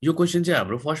यो क्वेसन चाहिँ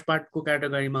हाम्रो फर्स्ट पार्टको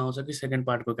क्याटेगोरीमा आउँछ कि सेकेन्ड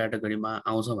पार्टको क्याटेगोरीमा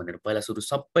आउँछ भनेर पहिला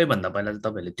सबैभन्दा पहिला चाहिँ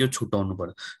तपाईँहरूले त्यो छुट्याउनु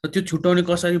पर्यो। र त्यो छुट्याउने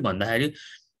कसरी भन्दाखेरि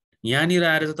यहाँनिर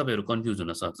आएर चाहिँ तपाईँहरू कन्फ्युज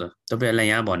हुनसक्छ। तपाईँहरूलाई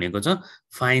यहाँ भनेको छ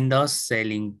फाइन्ड द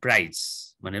सेलिङ प्राइस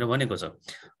भनेर भनेको छ।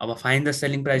 अब फाइन्ड द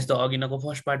सेलिङ प्राइस त अघिनको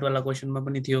फर्स्ट पार्टवाला क्वेसनमा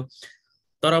पनि थियो।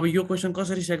 तर अब यो क्वेसन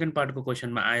कसरी सेकेन्ड पार्टको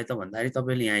क्वेसनमा आयो त भन्दाखेरि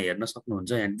तपाईँले यहाँ हेर्न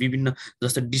सक्नुहुन्छ। यहाँ विभिन्न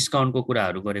जस्तो डिस्काउन्टको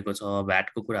कुराहरू गरेको छ,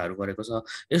 भ्याटको कुराहरू गरेको छ।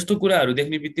 यस्तो कुराहरू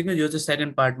देख्ने बित्तिकै यो चाहिँ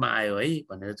सेकेन्ड पार्टमा आयो है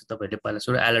भनेर चाहिँ तपाईँहरूले पहिला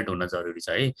सुरु अलर्ट हुन जरुरी छ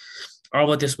है।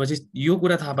 अब त्यसपछि यो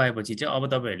कुरा थाहा पाएपछि चाहिँ अब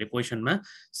तपाईँहरूले क्वेसनमा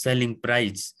सेलिङ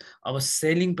प्राइस, अब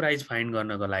सेलिङ प्राइस फाइन्ड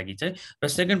गर्नको लागि चाहिँ र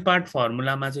सेकेन्ड पार्ट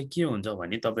फर्मुलामा चाहिँ के हुन्छ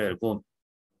भने तपाईँहरूको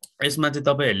यसमा चाहिँ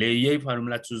तपाईँहरूले यही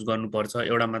फर्मुला चुज गर्नुपर्छ,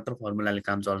 एउटा मात्र फर्मुलाले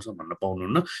काम चल्छ भन्न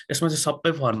पाउनुहुन्न। यसमा चाहिँ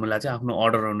सबै फर्मुला चाहिँ आफ्नो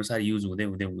अर्डर अनुसार युज हुँदै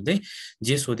हुँदै हुँदै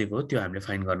जे सोधेको हो त्यो हामीले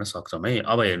फाइन्ड गर्न सक्छौँ है।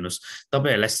 अब हेर्नुहोस्,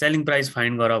 तपाईँहरूलाई सेलिङ प्राइस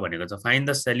फाइन्ड गर भनेको छ, find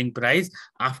the selling price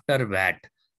after VAT.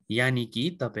 यानि कि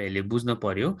तपाईँहरूले बुझ्नु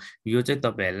पर्यो यो चाहिँ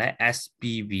तपाईँहरूलाई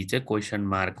एसपीभी चाहिँ क्वेसन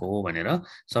मार्क हो भनेर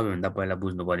सबैभन्दा पहिला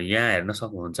बुझ्नु पर्यो। यहाँ हेर्न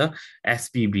सक्नुहुन्छ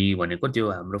एसपीभी भनेको त्यो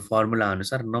हाम्रो फर्मुला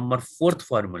अनुसार नम्बर 4th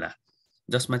फर्मुला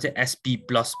जसमा चाहिँ एसपी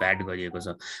प्लस भ्याट गरिएको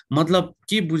छ। मतलब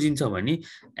के बुझिन्छ भने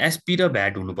एसपी र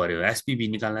भ्याट हुनु पर्यो, एसपीभी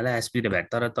निकाल्नलाई एसपी र भ्याट।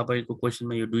 तर तपाईँको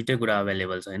क्वेसनमा यो दुइटै कुरा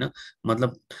अभाइलेबल छैन।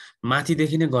 मतलब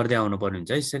माथिदेखि नै गर्दै आउनु पर्ने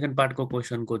हुन्छ है। सेकेन्ड पार्टको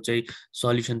क्वेसनको चाहिँ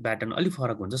सल्युसन प्याटर्न अलिक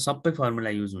फरक हुन्छ, सबै फर्मुला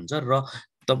युज हुन्छ। र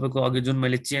तपाईँको अघि जुन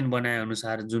मैले चेन बनाए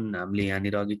अनुसार जुन हामीले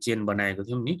यहाँनिर अघि चेन बनाएको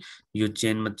थियौँ नि, यो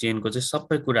चेनको चाहिँ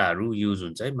सबै कुराहरू युज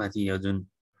हुन्छ है। माथि यो जुन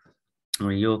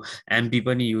यो एमपी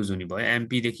पनि युज हुने भयो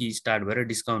एमपीदेखि स्टार्ट भएर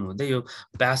डिस्काउन्ट हुँदै यो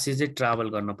प्यासेजै ट्राभल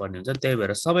गर्न पर्ने हुन्छ त्यही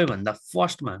भएर सबैभन्दा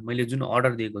फर्स्टमा मैले जुन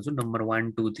अर्डर दिएको छु नम्बर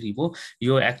 1 2 3 को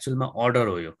यो एक्चुअलमा अर्डर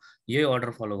हो यो यही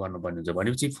अर्डर फलो गर्नुपर्ने हुन्छ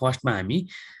भनेपछि फर्स्टमा हामी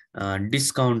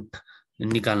डिस्काउन्ट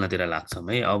निकाल्नतिर लाग्छौँ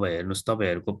है अब हेर्नुहोस्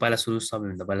तपाईँहरूको पहिला सुरु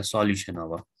सबैभन्दा पहिला सल्युसन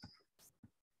अब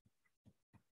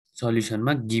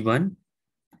सल्युसनमा गिभन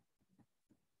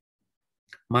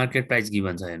मार्केट प्राइस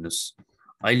गिभन छ हेर्नुहोस्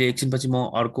अहिले एकछिनपछि म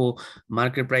अर्को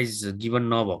मार्केट प्राइस गिभन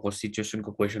नभएको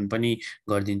सिचुएसनको क्वेसन पनि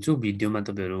गरिदिन्छु भिडियोमा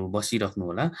तपाईँहरू बसिराख्नु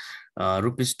होला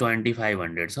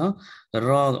 ₹2500 छ र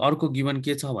अर्को गिभन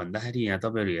के छ भन्दाखेरि यहाँ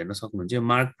तपाईँहरू हेर्न सक्नुहुन्छ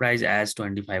मार्क प्राइस एज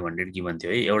 2500 गिभन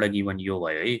थियो है एउटा गिभन यो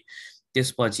भयो है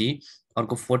त्यसपछि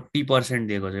अर्को 40%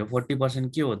 दिएको छ 40%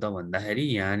 के हो त भन्दाखेरि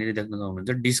यहाँनिर देख्न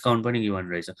सक्नुहुन्छ डिस्काउन्ट पनि गिभन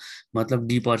रहेछ मतलब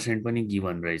D% पनि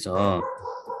गिभन रहेछ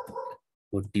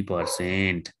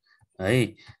 40% है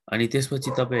अनि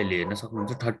त्यसपछि तपाईहरुले हेर्न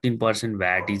सक्नुहुन्छ 13%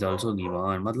 भ्याट इज अल्सो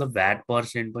गिभन मतलब भ्याट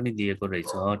पर्सेन्ट पनि दिएको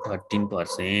रहेछ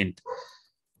 13%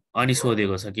 अनि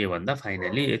सोधेको छ के भन्दा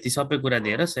फाइनली यति सबै कुरा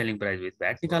दिएर सेलिङ प्राइस विथ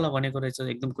भ्याट निकाल भनेको रहेछ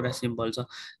एकदम कुरा सिम्पल छ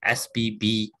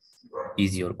SPB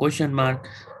is your question mark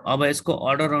अब यसको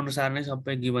अर्डर अनुसार नै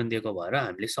सबै गिभन दिएको भएर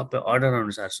हामीले सबै अर्डर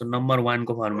अनुसार सो नम्बर 1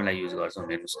 को फर्मुला युज गर्छौं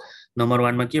हेर्नुस् नम्बर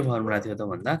 1 मा के फर्मुला थियो त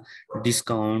भन्दा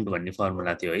डिस्काउन्ट भन्ने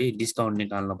फर्मुला थियो है डिस्काउन्ट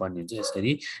निकाल्न पर्ने हुन्छ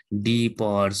यसरी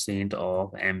D% अफ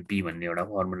एमपी भन्ने एउटा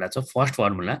फर्मुला छ फर्स्ट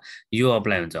फर्मुला यो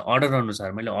अप्लाई हुन्छ अर्डर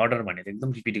अनुसार मैले अर्डर भनेर एकदम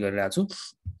रिपिट गरिरहेको छु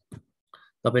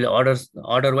तपाईले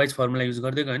अर्डर वाइज फर्मुला युज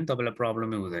गर्दै गयो भने तपाईलाई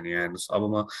प्रब्लमै हुँदैन हेर्नुस् अब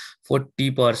म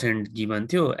 40% गिभन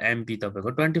थियो एमपी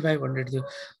तपाईको 2500 थियो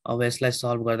अब यसलाई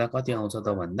सल्भ गर्दा कति आउँछ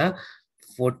त भन्दा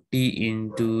 40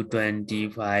 into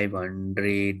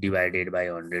 2500 divided by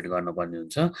 100 गर्नुपर्ने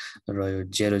हुन्छ र यो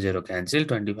 0 क्यान्सल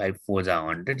 25 4 जा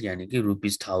 100 यानी कि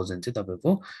 ₹1000 चाहिँ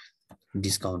तपाईको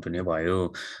डिस्काउन्ट हुने भयो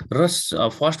र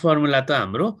फर्स्ट फर्मुला त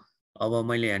हाम्रो अब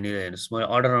मैले यहाँनिर हेर्नुस् म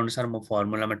अर्डर अनुसार म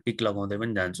फर्मुलामा टिक लगाउँदै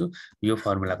पनि जान्छु यो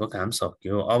फर्मुलाको काम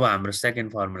सक्यो अब हाम्रो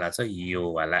सेकेन्ड फर्मुला छ यो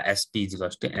वाला SP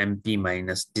equals to MP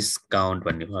minus discount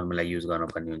भन्ने फर्मुला युज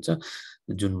गर्नुपर्ने हुन्छ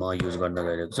जुन म युज गर्न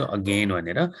गइरहेको छु अगेन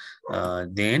भनेर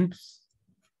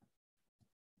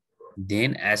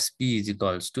then SP is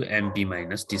equals to MP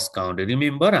minus discount.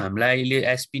 Remember, हामीलाई अहिले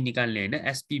SP निकाल्ने हैन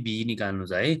SPB निकाल्नु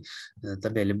छ है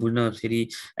तपाईहरुले बुझ्न फेरि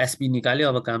SP निकाल्यो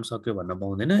अब काम सक्यो भन्न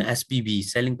पाउँदैन SPB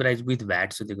selling price with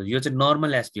VAT सोधेको यो चाहिँ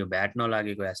नर्मल SP हो भ्याट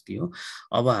नलागेको SP हो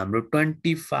अब हाम्रो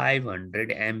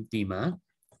 2500 MP मा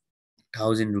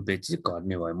 1000 रुपैयाँ चाहिँ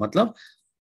घट्ने भयो मतलब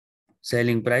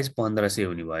सेलिङ प्राइस 1500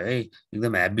 हुने भयो है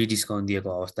एकदम हेभी डिस्काउन्ट दिएको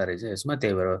अवस्था रहेछ यसमा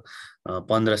त्यही भएर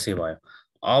 1500 भयो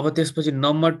अब त्यसपछि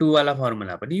नम्बर 2 वाला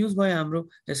फर्मुला पनि युज भयो हाम्रो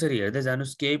यसरी हेर्दै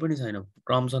जानुस् केही पनि छैन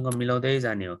क्रमसँग मिलाउँदै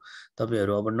जाने हो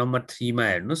तपाईहरु अब नम्बर 3 मा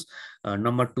हेर्नुस्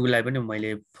नम्बर 2 लाई पनि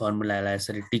मैले फर्मुलालाई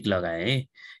यसरी टिक लगाए है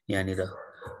यहाँनिर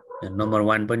नम्बर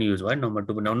 1 पनि युज भयो नम्बर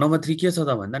 2 पनि नम्बर 3 के छ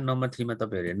त भन्दा नम्बर 3 मा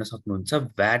तपाईहरु हेर्न सक्नुहुन्छ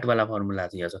भ्याट वाला फर्मुला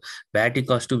थियो VAT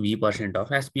equals to V%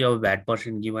 of SP अब भ्याट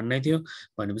पर्सेन्ट गिभन नै थियो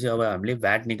भनेपछि अब हामीले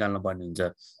भ्याट निकाल्न पर्ने हुन्छ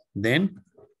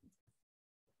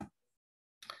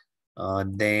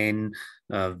then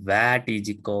VAT is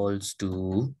equals to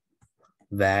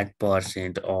VAT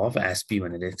percent of SP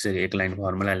भनेर यसरी एक लाइन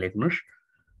फर्मुला लेख्नुस्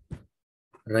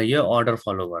र यो अर्डर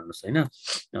फलो गर्नुस् हैन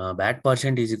VAT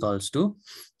percent is equals to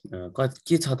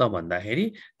के छ त भन्दाखेरि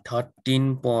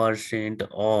 13%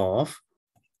 of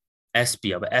SP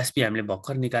अब SP हामीले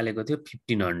भर्खर निकालेको थियो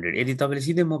 1500 यदि तपाईले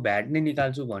सिधै म भ्याट नै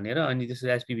निकाल्छु भनेर अनि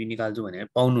त्यसपछि SPB निकाल्छु भनेर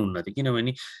पाउनुहुन्न थियो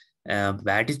किनभने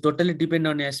VAT is totally depend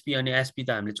on SP अनि एसपी त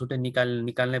हामीले छुट्टै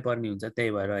निकाल्नै पर्ने हुन्छ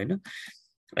त्यही भएर हैन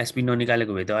एसपी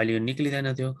ननिकालेको भए त अहिले यो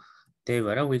निक्लिदैन थियो त्यही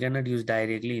भएर we can not use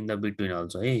directly in the between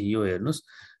also है यो हेर्नुस्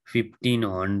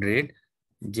 1500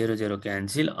 0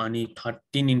 क्यान्सल अनि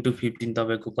 13 into 15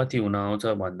 तपाईको कति हुन आउँछ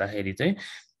भन्दाखेरि चाहिँ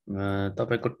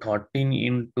तपाईको 13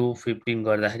 into 15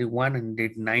 गर्दाखेरि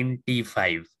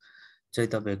 195 चाहिँ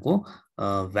तपाईको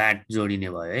भ्याट जोडिने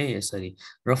भयो है यसरी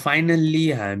र फाइनल्ली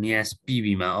हामी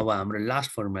एसपीबी मा अब हाम्रो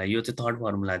लास्ट फर्मुला यो चाहिँ थर्ड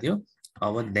फर्मुला थियो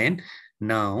अब देन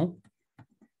नाउ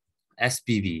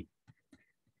एसपीबी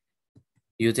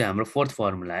यो चाहिँ हाम्रो फोर्थ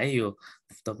फर्मुला है यो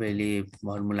तपाईले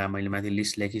फर्मुला मैले माथि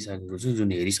लिस्ट लेखिसकेको छु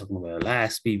जुन हेरिसक्नु भयो होला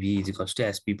SPB is equals to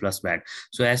SP plus VAT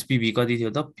so SPB कति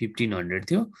थियो त 1500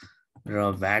 थियो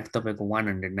र भ्याट तपाईको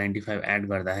 195 एड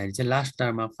गर्दाखेरि चाहिँ लास्ट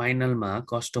टर्ममा फाइनलमा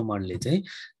कस्टमरले चाहिँ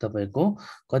तपाईको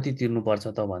कति तिर्नु पर्छ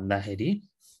त भन्दाखेरि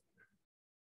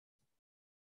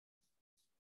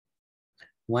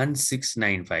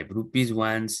 1695 रुपीज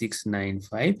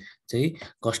 1695 चाहिँ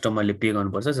कस्टमरले पे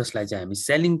गर्नुपर्छ जसलाई चाहिँ हामी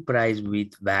सेलिङ प्राइस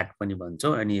विथ भ्याट पनि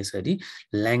भन्छौं अनि यसरी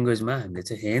ल्याङ्ग्वेजमा हामीले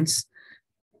चाहिँ hence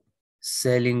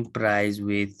selling price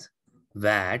with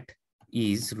VAT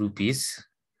is rupees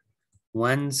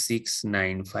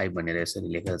 1695 भनेर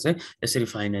यसरी लेखेर चाहिँ यसरी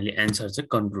फाइनली एन्सर चाहिँ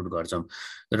कन्क्लुड गर्छौँ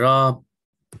र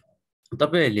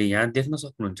तपाईहरुले यहाँ देख्न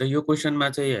सक्नुहुन्छ यो क्वेशनमा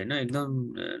चाहिँ हैन एकदम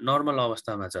नर्मल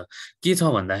अवस्थामा छ के छ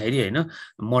भन्दाखेरि हैन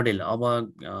मोडेल अब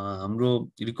हाम्रो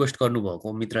रिक्वेस्ट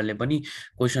गर्नुभएको मित्रले पनि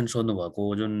क्वेशन सोध्नु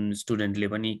भएको जुन स्टुडेन्टले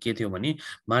पनि के थियो भने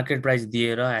मार्केट प्राइस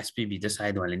दिएर एसपीभी चाहिँ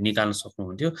सायद उहाँले निकाल्न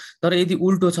सक्नुहुन्थ्यो तर यदि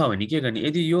उल्टो छ भने के गर्ने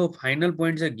यदि यो फाइनल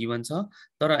पोइन्ट चाहिँ गिभन छ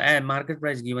तर मार्केट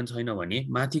प्राइस गिभन छैन भने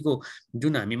माथिको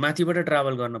जुन हामी माथिबाट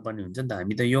ट्राभल गर्न पर्ने हुन्छ नि त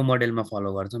हामी त यो मोडेलमा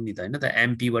फलो गर्छौं नि त हैन त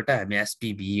एमपी बाट हामी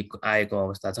एसपीभी आएको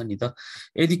अवस्था छ नि त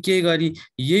यदि के गरी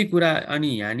यही कुरा अनि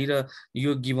यहाँनिर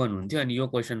यो गिभन हुन्थ्यो अनि यो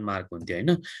क्वेशन मार्क हुन्थ्यो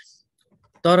हैन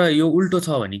तर यो उल्टो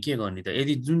छ भने के गर्ने त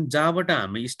यदि जुन जहाँबाट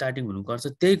हामी स्टार्टिङ हुनुपर्छ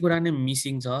त्यही कुरा नै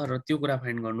मिसिङ छ र त्यो कुरा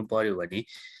फाइन्ड गर्नु पर्यो भने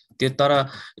त्यो तर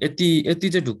यति यति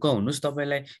चाहिँ ढुक्क हुनुस्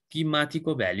तपाईलाई कि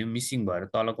माथिको भ्यालु मिसिङ भएर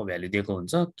तलको भ्यालु दिएको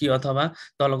हुन्छ कि अथवा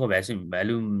तलको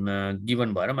भ्यालु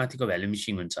गिभन भएर माथिको भ्यालु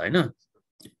मिसिङ हुन्छ हैन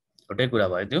एउटै कुरा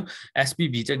भयो त्यो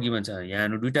एसपीभी चाहिँ गिभन छ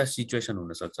यहाँ दुईटा सिचुएसन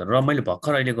हुन सक्छ र मैले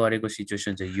भर्खर अहिले गरेको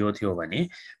सिचुएसन चाहिँ यो थियो भने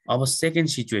अब सेकेन्ड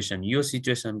सिचुएसन यो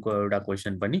सिचुएसनको एउटा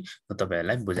क्वेशन पनि म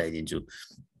तपाईहरुलाई बुझाइदिन्छु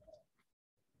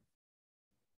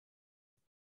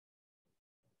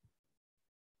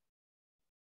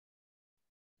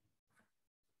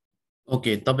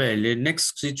ओके तपाईहरुले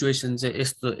नेक्स्ट सिचुएसन चाहिँ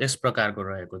यस्तो यस प्रकारको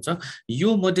रहेको छ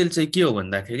यो मोडेल चाहिँ के हो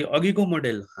भन्दाखेरि अघिको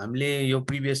मोडेल हामीले यो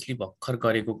प्रिभियसली भर्खर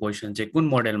गरेको क्वेशन चाहिँ कुन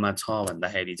मोडेलमा छ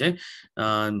भन्दाखेरि चाहिँ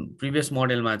प्रिभियस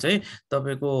मोडेलमा चाहिँ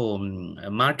तपाईको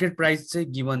मार्केट प्राइस चाहिँ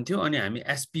गिभन थियो अनि हामी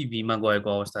एसपीभी मा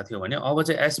गएको अवस्था थियो भने अब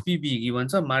चाहिँ एसपीभी गिभन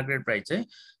छ मार्केट प्राइस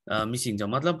चाहिँ मिसिङ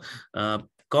छ मतलब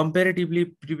कम्पेरेटिभली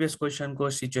प्रिभियस क्वेशनको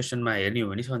सिचुएसनमा हेर्ने हो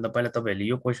भने सबभन्दा पहिला तपाईहरुले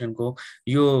यो क्वेशनको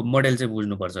यो मोडेल चाहिँ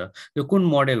बुझ्नुपर्छ यो कुन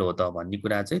मोडेल हो त भन्ने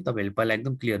कुरा चाहिँ तपाईहरुले पहिला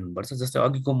एकदम क्लियर हुनुपर्छ जस्तै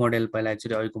अघिको मोडेल पहिला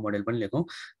एक्चुअली अघिको मोडेल पनि लेखौँ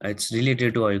इट्स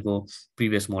रिलेटेड टु अघिको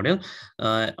प्रिभियस मोडेल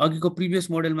अघिको प्रिभियस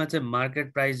मोडेलमा चाहिँ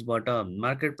मार्केट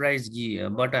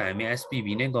प्राइसबाट हामी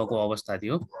एसपीभी नै गएको अवस्था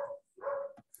थियो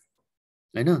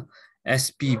हैन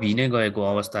एसपीभी नै गएको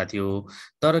अवस्था थियो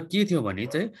तर के थियो भने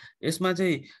चाहिँ यसमा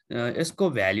चाहिँ यसको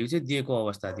भ्यालु चाहिँ दिएको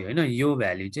अवस्था थियो हैन यो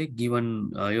भ्यालु चाहिँ गिभन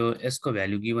यो यसको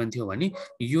भ्यालु गिभन थियो भने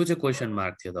यो चाहिँ क्वेशन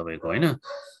मार्क थियो तपाईको हैन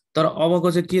तर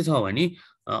अबको चाहिँ के छ भने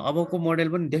अबको मोडेल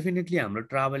पनि डेफिनेटली हाम्रो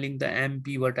ट्राभलिङ त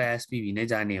एमपी बाट एसपीभी नै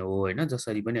जाने हो हैन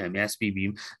जसरी पनि हामी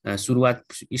एसपीभी सुरुवात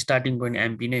स्टार्टिङ पोइन्ट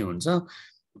एमपी नै हुन्छ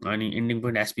अनि एन्डिङ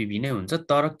पोइन्ट एसपीभी नै हुन्छ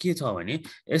तर के छ भने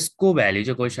यसको भ्यालु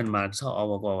चाहिँ क्वेशन मार्क छ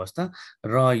अबको अवस्था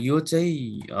र यो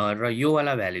चाहिँ र यो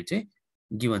वाला भ्यालु चाहिँ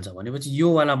गिभन छ भनेपछि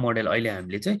यो वाला मोडेल अहिले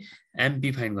हामीले चाहिँ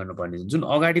एमपी फाइन्ड गर्नुपर्ने छ जुन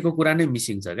अगाडिको कुरा नै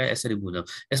मिसिङ छ क्या यसरी बुझौँ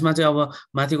यसमा चाहिँ अब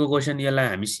माथिको क्वेशन यसलाई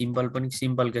हामी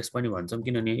सिम्पल केस पनि भन्छौँ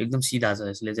किनभने एकदम सिधा छ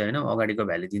यसले चाहिँ हैन अगाडिको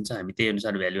भ्यालु दिन्छ हामी त्यही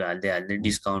अनुसार भ्यालु हाल्दै हाल्दै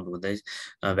डिस्काउन्ट हुँदै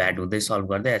भ्याट हुँदै सल्भ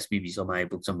गर्दै एसपीभीसम्म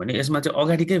आइपुग्छौँ भने यसमा चाहिँ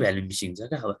अगाडिकै भ्यालु मिसिङ छ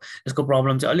क्या अब यसको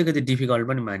प्रब्लम चाहिँ अलिकति डिफिकल्ट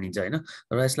पनि मानिन्छ हैन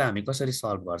र यसलाई हामी कसरी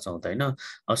सल्भ गर्छौँ त हैन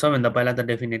अब सबैभन्दा पहिला त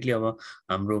डेफिनेटली अब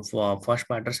हाम्रो फर्स्ट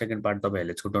पार्ट र सेकेन्ड पार्ट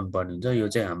तपाईहरुले छुटाउनु पर्ने हुन्छ यो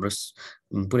चाहिँ हाम्रो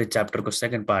पुरै च्याप्टरको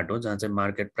सेकेन्ड पार्ट हो जहाँ चाहिँ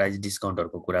मार्केट प्राइस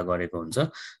डिस्काउन्टहरुको कुरा गरेको हुन्छ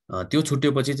त्यो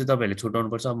छुट्योपछि चाहिँ तपाईहरुले छुटाउनु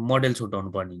पर्छ मोडेल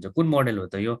छुटाउनु पर्ने हुन्छ कुन मोडेल हो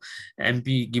त यो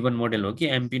एमपी गिभन मोडेल हो कि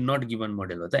एमपी नट गिभन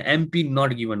मोडेल हो त एमपी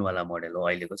नट गिभन वाला मोडेल हो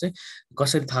अहिलेको चाहिँ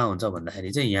कसरी थाहा हुन्छ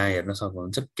भन्दाखेरि चाहिँ यहाँ हेर्न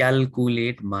सक्नुहुन्छ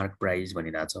क्याल्कुलेट मार्क प्राइस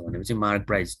भनिरहेको छ भनेपछि मार्क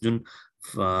प्राइस जुन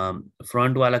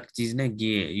फ्रन्ट वाला चिज नै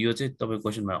यो चाहिँ तपाईको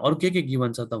क्वेशनमा अरु के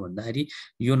गिभन छ त भन्दाखेरि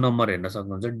यो नम्बर हेर्न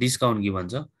सक्नुहुन्छ डिस्काउन्ट गिभन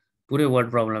छ पुरै वर्ड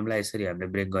प्रब्लमलाई यसरी हामीले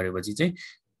ब्रेक गरेपछि चाहिँ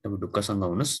तपाईं ढुक्कसँग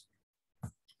हुनुस्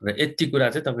र यति कुरा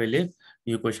चाहिँ तपाईले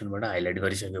यो क्वेशनबाट हाइलाइट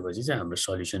गरिसकेपछि चाहिँ हाम्रो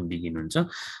सल्युसन बिगिन हुन्छ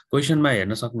क्वेशनमा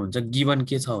हेर्न सक्नुहुन्छ गिभन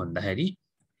के छ भन्दाखेरि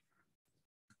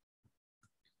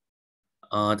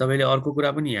तपाईले अर्को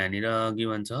कुरा पनि यहाँनिर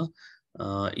गिभन छ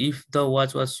if the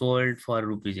watch was sold for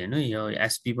rupees हैन यो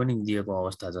एसपी पनि दिएको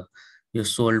अवस्था छ यो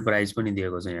सोल्ड प्राइस पनि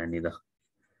दिएको छ यहाँनिर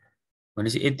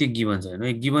भनेपछि यति गिभन छ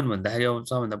हैन गिभन भन्दाखेरि अब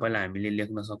सबभन्दा पहिला हामीले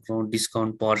लेख्न सक्छौं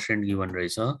डिस्काउन्ट पर्सेन्ट गिभन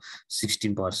रहेछ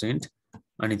 16%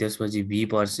 अनि त्यसपछि भी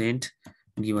पर्सेन्ट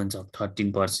गिभन छ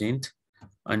 13%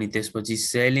 अनि त्यसपछि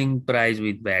सेलिङ प्राइस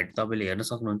विथ भ्याट तपाईले हेर्न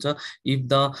सक्नुहुन्छ if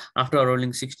the after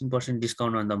rolling 16%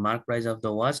 discount on the mark price of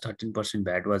the watch 13%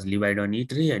 VAT was लिभाइड on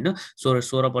it रे हैन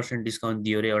 16% डिस्काउन्ट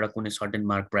दियो रे एउटा कुनै सर्टेन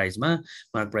मार्क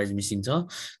प्राइस मिसिङ छ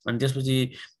अनि त्यसपछि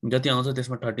जति आउँछ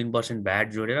त्यसमा 13%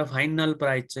 भ्याट जोडेर फाइनल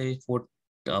प्राइस चाहिँ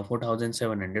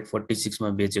 4746 मा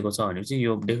बेचेको छ भनेपछि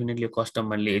यो डेफिनेटली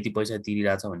कस्टमरले यति पैसा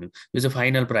तिरिरहेछ भने यो चाहिँ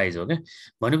फाइनल प्राइस हो के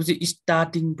भनेपछि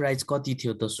स्टार्टिङ प्राइस कति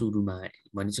थियो त सुरुमा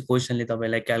भनेपछि क्वेशनले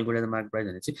तपाईलाई क्याल्कुलेट मार्क प्राइस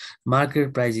भनेपछि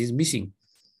market price is missing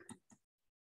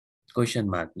question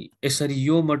mark यसरी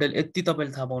यो मोडल यति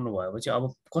तपाईँले थाहा पाउनु भएपछि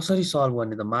अब कसरी सल्भ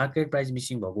गर्ने त मार्केट प्राइस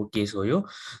मिसिङ भएको केस हो यो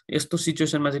यस्तो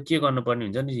सिचुएसनमा चाहिँ के गर्नुपर्ने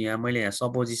हुन्छ नि यहाँ मैले यहाँ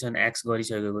सपोजिसन एक्स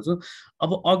गरिसकेको छु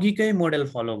अब अघिकै मोडल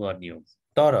फलो गर्ने हो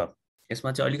तर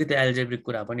यसमा चाहिँ अलिकति एल्जेब्रिक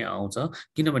कुरा पनि आउँछ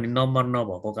किनभने नम्बर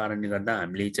नभएको कारणले गर्दा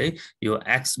हामीले चाहिँ यो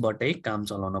एक्सबाटै काम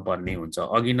चलाउन पर्ने हुन्छ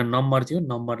अघि न नम्बर थियो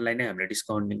नम्बरलाई नै हामीले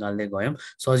डिस्काउन्ट निकाल्दै गयौँ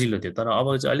सजिलो थियो तर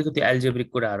अब चाहिँ अलिकति एल्जेब्रिक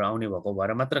कुराहरू आउने भएको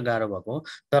भएर मात्र गाह्रो भएको हो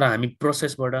तर हामी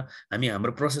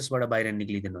हाम्रो प्रोसेसबाट बाहिर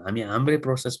निक्लिँदैनौँ हामी हाम्रै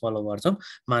प्रोसेस फलो गर्छौँ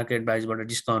मार्केट प्राइसबाट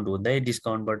डिस्काउन्ट हुँदै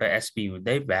डिस्काउन्टबाट एसपी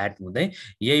हुँदै भ्याट हुँदै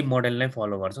यही मोडल नै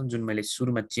फलो गर्छौँ जुन मैले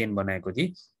सुरुमा चेन बनाएको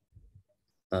थिएँ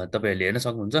तपाईँहरूले हेर्न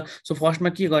सक्नुहुन्छ सो फर्स्टमा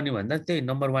के गर्ने भन्दा त्यही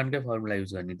नम्बर वानकै फर्मुला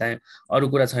युज गर्ने अरू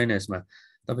कुरा छैन यसमा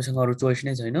तपाईँसँग अरू चोइस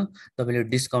नै छैन तपाईँले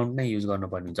डिस्काउन्ट नै युज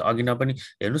गर्नुपर्ने हुन्छ अघि न पनि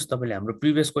हेर्नुहोस् तपाईँले हाम्रो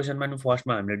प्रिभियस क्वेसनमा पनि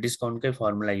फर्स्टमा हामीले डिस्काउन्टकै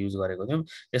फर्मुला युज गरेको थियौँ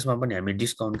यसमा पनि हामी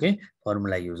डिस्काउन्टकै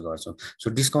फर्मुला युज गर्छौँ so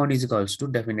discount is equals to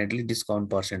definitely discount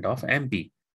percent of MP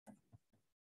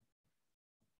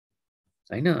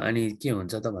होइन अनि के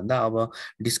हुन्छ त भन्दा अब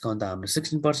डिस्काउन्ट त हाम्रो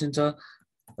 16% छ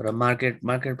र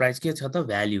मार्केट प्राइस के छ त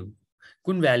भ्याल्यु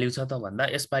कुन भ्याल्यु छ त भन्दा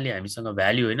यसपालि हामीसँग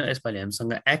भ्याल्यु होइन यसपालि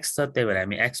हामीसँग एक्स छ त्यही भएर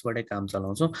हामी एक्सबाटै काम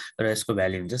चलाउँछौँ र यसको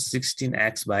भ्याल्यु हुन्छ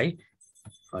 16x/100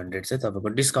 चाहिँ तपाईँको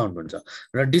डिस्काउन्ट हुन्छ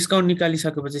र डिस्काउन्ट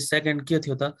निकालिसकेपछि सेकेन्ड के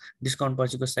थियो त डिस्काउन्ट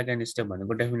पछिको सेकेन्ड स्टेप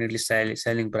भनेको डेफिनेटली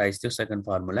सेलिङ प्राइस थियो सेकेन्ड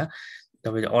फर्मुला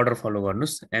तपाईँले अर्डर फलो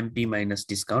गर्नुहोस् एमपी माइनस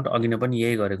डिस्काउन्ट अघि नै पनि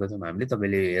यही गरेको थियौँ हामीले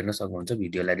तपाईँले हेर्न सक्नुहुन्छ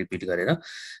भिडियोलाई रिपिट गरेर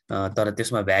तर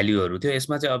त्यसमा भ्याल्युहरू थियो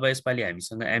यसमा चाहिँ अब यसपालि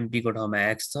हामीसँग एमपीको ठाउँमा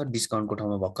एक्स छ डिस्काउन्टको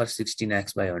ठाउँमा भर्खर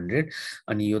 16x/100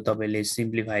 अनि यो तपाईँले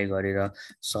सिम्प्लिफाई गरेर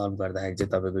सल्भ गर्दाखेरि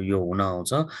चाहिँ तपाईँको यो हुन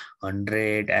आउँछ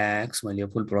 100x मैले यो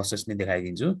फुल प्रोसेस नै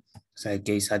देखाइदिन्छु सायद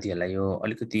केही साथीहरूलाई यो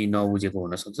अलिकति नबुझेको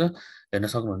हुनसक्छ हेर्न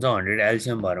सक्नुहुन्छ 100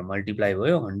 एलसिएम भएर मल्टिप्लाई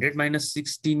भयो 100 माइनस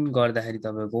 16 गर्दाखेरि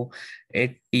तपाईँको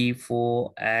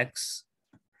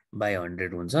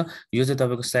 84x/100 हुन्छ यो चाहिँ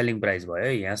तपाईँको सेलिङ प्राइस भयो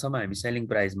है यहाँसम्म हामी सेलिङ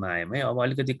प्राइसमा आयौँ है अब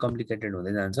अलिकति कम्प्लिकेटेड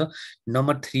हुँदै जान्छ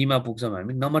नम्बर 3 मा पुग्छौँ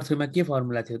हामी नम्बर 3 मा के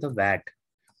फर्मुला थियो त भ्याट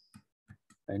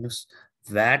हेर्नुहोस्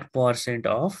भ्याट पर्सेन्ट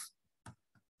अफ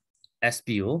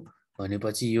एसपी हो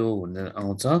भनेपछि यो हुन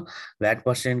आउँछ भ्याट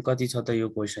पर्सेन्ट कति छ त यो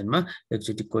क्वेसनमा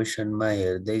एकचोटि क्वेसनमा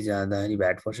हेर्दै जाँदाखेरि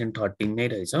भ्याट पर्सेन्ट 13 नै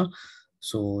रहेछ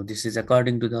so this is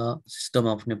according to the system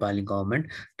of Nepali government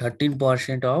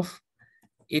 13% of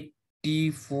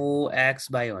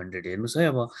 84x/100 हेर्नुहोस् है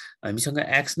अब हामीसँग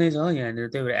एक्स नै छ यहाँनिर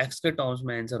त्यही भएर एक्सकै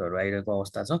टर्म्समा एन्सरहरू आइरहेको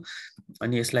अवस्था छ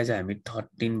अनि यसलाई चाहिँ हामी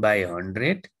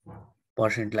 13/100%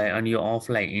 अनि यो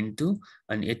अफलाई इन्टु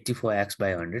अनि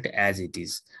 84x/100 एज इट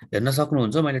इज हेर्न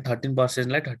सक्नुहुन्छ मैले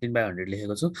 13%लाई 13/100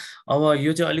 लेखेको छु अब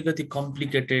यो चाहिँ अलिकति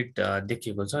कम्प्लिकेटेड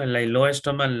देखिएको छ यसलाई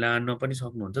लोएस्टमा लान पनि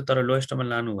सक्नुहुन्छ तर लोएस्टमा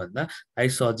लानुभन्दा आई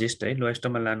सजेस्ट है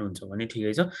लोएस्टमा लानुहुन्छ भने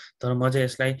ठिकै छ तर म चाहिँ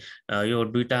यसलाई यो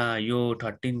दुईटा यो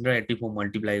 13 र 84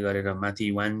 मल्टिप्लाई गरेर माथि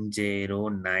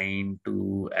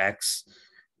 1092x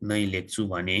नै लेख्छु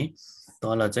भने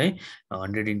तल चाहिँ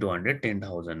 100 × 100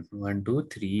 10,000 1 2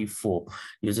 3 4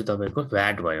 यो चाहिँ तपाईँको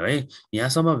भ्याट भयो है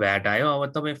यहाँसम्म भ्याट आयो अब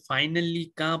तपाईँ फाइनल्ली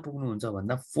कहाँ पुग्नुहुन्छ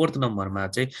भन्दा फोर्थ नम्बरमा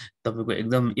चाहिँ तपाईँको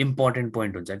एकदम इम्पोर्टेन्ट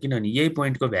पोइन्ट हुन्छ किनभने यही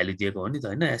पोइन्टको भ्याल्यु दिएको हो नि त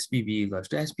होइन एसपी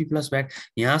एसपी प्लस भ्याट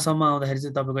यहाँसम्म आउँदाखेरि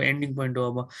चाहिँ तपाईँको एन्डिङ पोइन्ट हो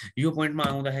अब यो पोइन्टमा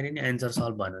आउँदाखेरि नि एन्सर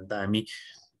सल्भ भयो भने त हामी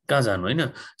कहाँ जानु होइन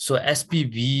सो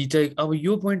एसपिभी चाहिँ अब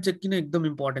यो पोइन्ट चाहिँ किन एकदम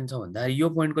इम्पोर्टेन्ट छ भन्दाखेरि यो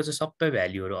पोइन्टको चाहिँ सबै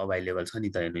भ्याल्युहरू अभाइलेबल छ नि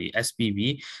त हेर्नु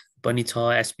एसपिभी पनि छ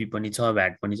एसपी पनि छ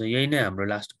भ्याट पनि छ यही नै हाम्रो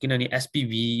लास्ट किनभने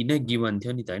एसपिभी नै गिभन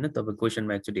थियो नि त होइन तपाईँ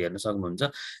क्वेसनमा एकचोटि हेर्न सक्नुहुन्छ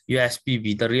यो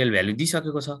एसपिभी त रियल भ्याल्यु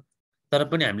दिइसकेको छ तर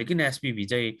पनि हामीले किन एसपिभी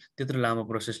चाहिँ त्यत्रो लामो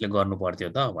प्रोसेसले गर्नु पर्थ्यो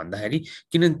त भन्दाखेरि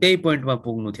किनभने त्यही पोइन्टमा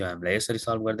पुग्नु थियो हामीलाई यसरी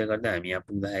सल्भ गर्दै गर्दै हामी यहाँ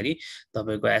पुग्दाखेरि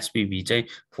तपाईँको एसपिभी चाहिँ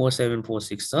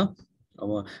 4746 छ अब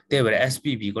त्यही भएर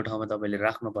एसपिभीको ठाउँमा तपाईँले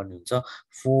राख्नुपर्ने हुन्छ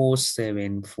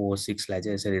 4746लाई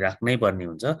चाहिँ यसरी राख्नै पर्ने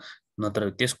हुन्छ नत्र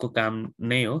त्यसको काम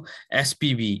नै हो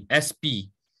एसपी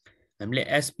हामीले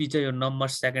एसपी चाहिँ यो नम्बर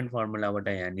सेकेन्ड फर्मुलाबाट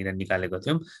यहाँनिर निकालेको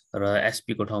थियौँ र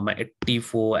एसपीको ठाउँमा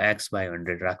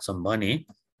 84x/100 राख्छौँ भने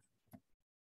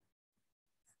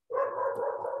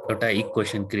एउटा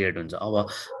इक्वेसन क्रिएट हुन्छ अब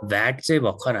भ्याट चाहिँ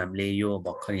भर्खर हामीले यो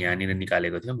भर्खर यहाँनिर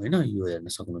निकालेको थियौँ होइन यो हेर्न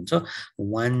सक्नुहुन्छ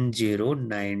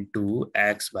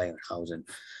 1092x/1000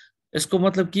 यसको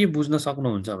मतलब के बुझ्न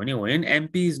सक्नुहुन्छ भने when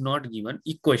MP is not given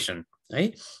equation है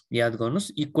याद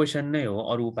गर्नुहोस् इक्वेसन नै हो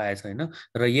अरू उपाय छैन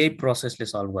र यही प्रोसेसले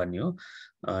सल्भ गर्ने हो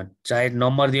चाहे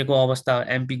नम्बर दिएको अवस्था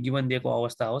एमपी गिभन दिएको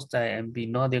अवस्था होस् चाहे एमपी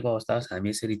नदिएको अवस्था होस् हामी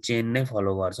यसरी चेन नै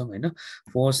फलो गर्छौँ होइन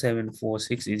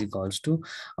 4746 इज इक्वल्स टु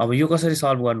अब यो कसरी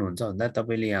सल्भ गर्नुहुन्छ भन्दा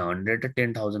तपाईँले यहाँ 100 र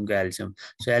 10,000 को एल्सियम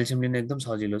सो एल्सियम लिन एकदम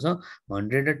सजिलो छ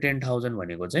 100 र 10,000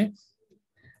 भनेको चाहिँ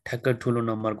ठ्याक्कै ठुलो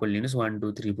नम्बरको लिनुहोस् 1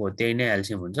 2 3 4 त्यही नै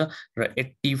एल्सियम हुन्छ र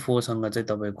 84 सँग चाहिँ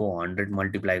तपाईँको 100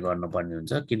 मल्टिप्लाई गर्नुपर्ने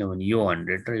हुन्छ किनभने यो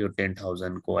 100 र यो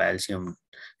 10,000 को एल्सियम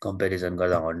कम्पेरिजन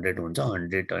गर्दा 100 हुन्छ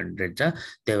 100 जा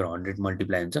त्यही भएर 100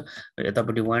 मल्टिप्लाई हुन्छ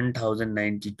यतापट्टि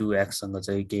 1092x सँग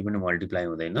चाहिँ केही पनि मल्टिप्लाई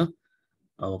हुँदैन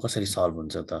अब कसरी सल्भ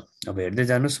हुन्छ त अब हेर्दै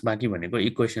जानुस् बाँकी भनेको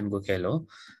इक्वेसनको खेल हो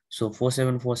सो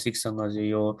 4746 सँग चाहिँ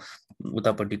यो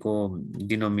उतापट्टिको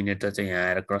डिनोमिनेटर चाहिँ यहाँ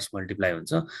आएर क्रस मल्टिप्लाई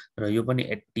हुन्छ र यो पनि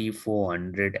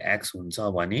 8400x हुन्छ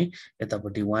भने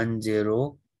यतापट्टि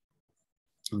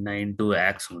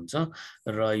 1092x हुन्छ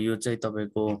र यो चाहिँ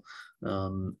तपाईको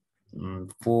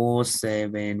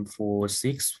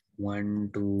 4746 1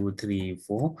 2 3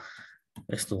 4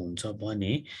 यस्तो हुन्छ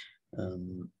भने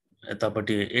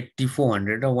यतापट्टि 8400 र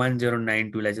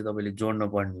 1092 लाई चाहिँ तपाईले जोड्न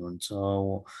पर्ने हुन्छ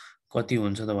कति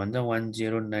हुन्छ त भन्दा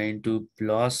 1092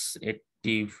 प्लस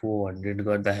 8400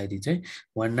 गर्दाखेरि चाहिँ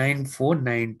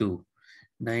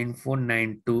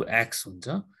 19492 x हुन्छ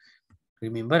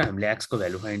रिमेम्बर हामीले x को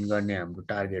भ्यालु फाइन्ड गर्ने हाम्रो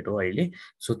टार्गेट हो अहिले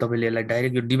सो तपाईले यसलाई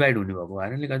डाइरेक्ट यो डिभाइड हुने भएको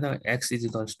कारणले गर्दा x =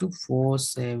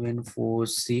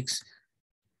 4746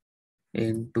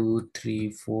 into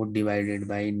 34 divided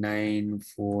by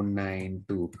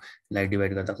 9492 लाई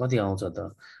डिभाइड गर्दा कति आउँछ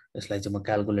त यसलाई चाहिँ म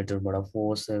क्याल्कुलेटरबाट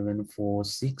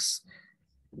 4746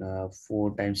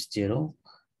 4 times 0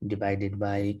 divided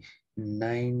by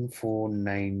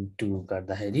 9492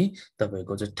 गर्दाखेरि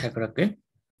तपाईको चाहिँ ठ्याक्कै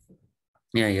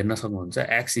यहाँ हेर्न सक्नुहुन्छ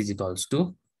x =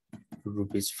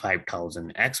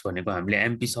 ₹5000 x भनेको हामीले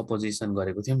एमपी सपोजिसन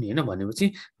गरेको थियौं नि हैन भनेपछि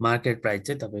मार्केट प्राइस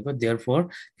चाहिँ तपाईको therefore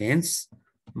hence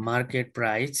market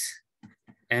price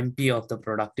MP of the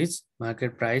product is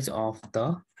market price of the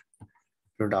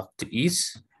product is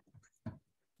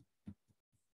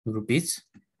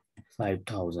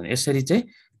 ₹5000 यसरी चाहिँ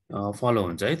फलो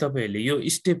हुन्छ है तपाईहरुले यो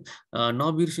स्टेप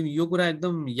नबिर्सिनु यो कुरा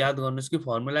एकदम याद गर्नुस् कि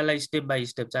फर्मुलालाई स्टेप बाइ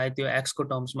स्टेप चाहे त्यो x को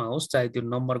टर्म्समा होस् चाहे त्यो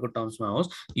नम्बरको टर्म्समा होस्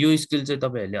यो स्किल चाहिँ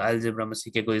तपाईहरुले अल्जेब्रामा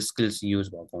सिकेको स्किल्स युज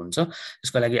भएको हुन्छ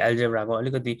यसको लागि अल्जेब्राको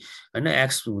अलिकति हैन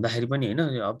x हुँदाखेरि पनि हैन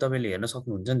अब तपाईले हेर्न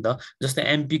सक्नुहुन्छ नि त जस्तै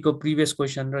एमपी को प्रिभियस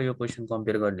क्वेशन र यो क्वेशन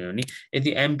कम्पेयर गर्ने हो नि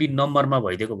यदि एमपी नम्बरमा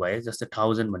भइदिएको भए जस्तै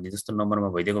 1000 भन्ने जस्तो नम्बरमा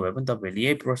भइदिएको भए पनि तपाईले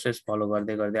यही प्रोसेस फलो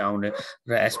गर्दै गर्दै आउने र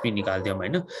एसपी निकाल्दियौ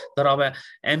हैन तर अब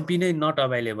एमपी नै नट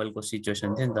अवेलेबल को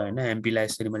सिचुएसन थियो नि त हैन एमपी लाई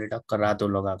यसरी मैले टक्क रातो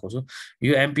लगाएको छु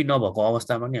यो एमपी नभएको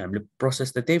अवस्थामा नि हामीले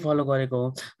प्रोसेस त त्यही फलो गरेको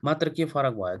हो मात्र के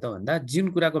फरक भयो त भन्दा जुन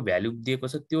कुराको भ्यालु दिएको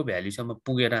छ त्यो भ्यालुसम्म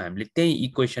पुगेर हामीले त्यही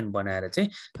इक्वेसन बनाएर चाहिँ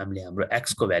हामीले हाम्रो x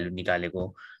को भ्यालु निकालेको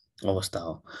अवस्था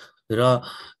हो र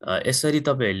यसरी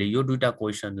तपाईहरुले यो दुईटा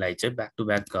क्वेशनलाई चाहिँ back to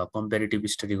back comparative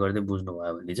study गर्दै बुझ्नु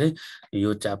भयो भने चाहिँ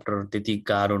यो च्याप्टर त्यति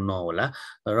गाह्रो नहोला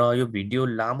र यो भिडियो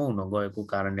लामो हुन गएको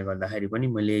कारणले गर्दाखेरि पनि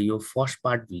मैले यो फर्स्ट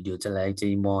पार्ट भिडियो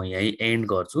चाहिँ म यही एन्ड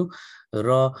गर्छु र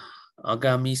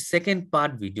आगामी सेकेन्ड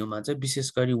पार्ट भिडियोमा चाहिँ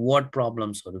विशेष गरी वर्ड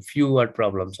प्रब्लम्सहरु फ्यु वर्ड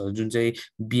प्रब्लम्सहरु जुन चाहिँ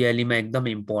बीएलई मा एकदम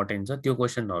इम्पोर्टेन्ट छ त्यो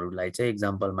क्वेशनहरुलाई चाहिँ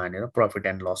एक्जाम्पल मानेर प्रॉफिट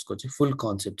एन्ड लस को चाहिँ फुल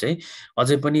कन्सेप्ट चाहिँ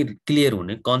अझै पनि क्लियर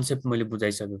हुने कन्सेप्ट मैले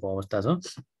बुझाइसकेको अवस्था छ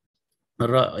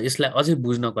र यसलाई अझै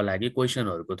बुझ्नको लागि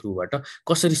क्वेशनहरुको थ्रुबाट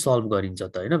कसरी सल्भ गरिन्छ त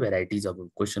हैन भेराइटिज अफ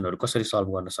क्वेशनहरु कसरी सल्भ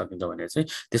गर्न सकिन्छ भनेर चाहिँ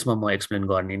त्यसमा म एक्सप्लेन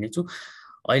गर्ने नै छु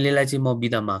अहिलेलाई चाहिँ म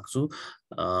बिदा माग्छु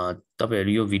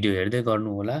तपाईहरु यो भिडियो हेर्दै गर्नु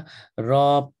होला र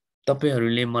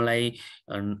तपाईहरुले मलाई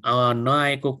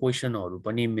नआएको क्वेशनहरु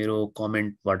पनि मेरो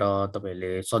कमेन्टबाट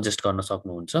तपाईहरुले सजेस्ट गर्न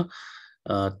सक्नुहुन्छ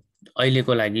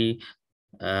अहिलेको लागि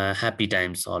happy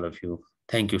times all of you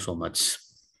thank you so much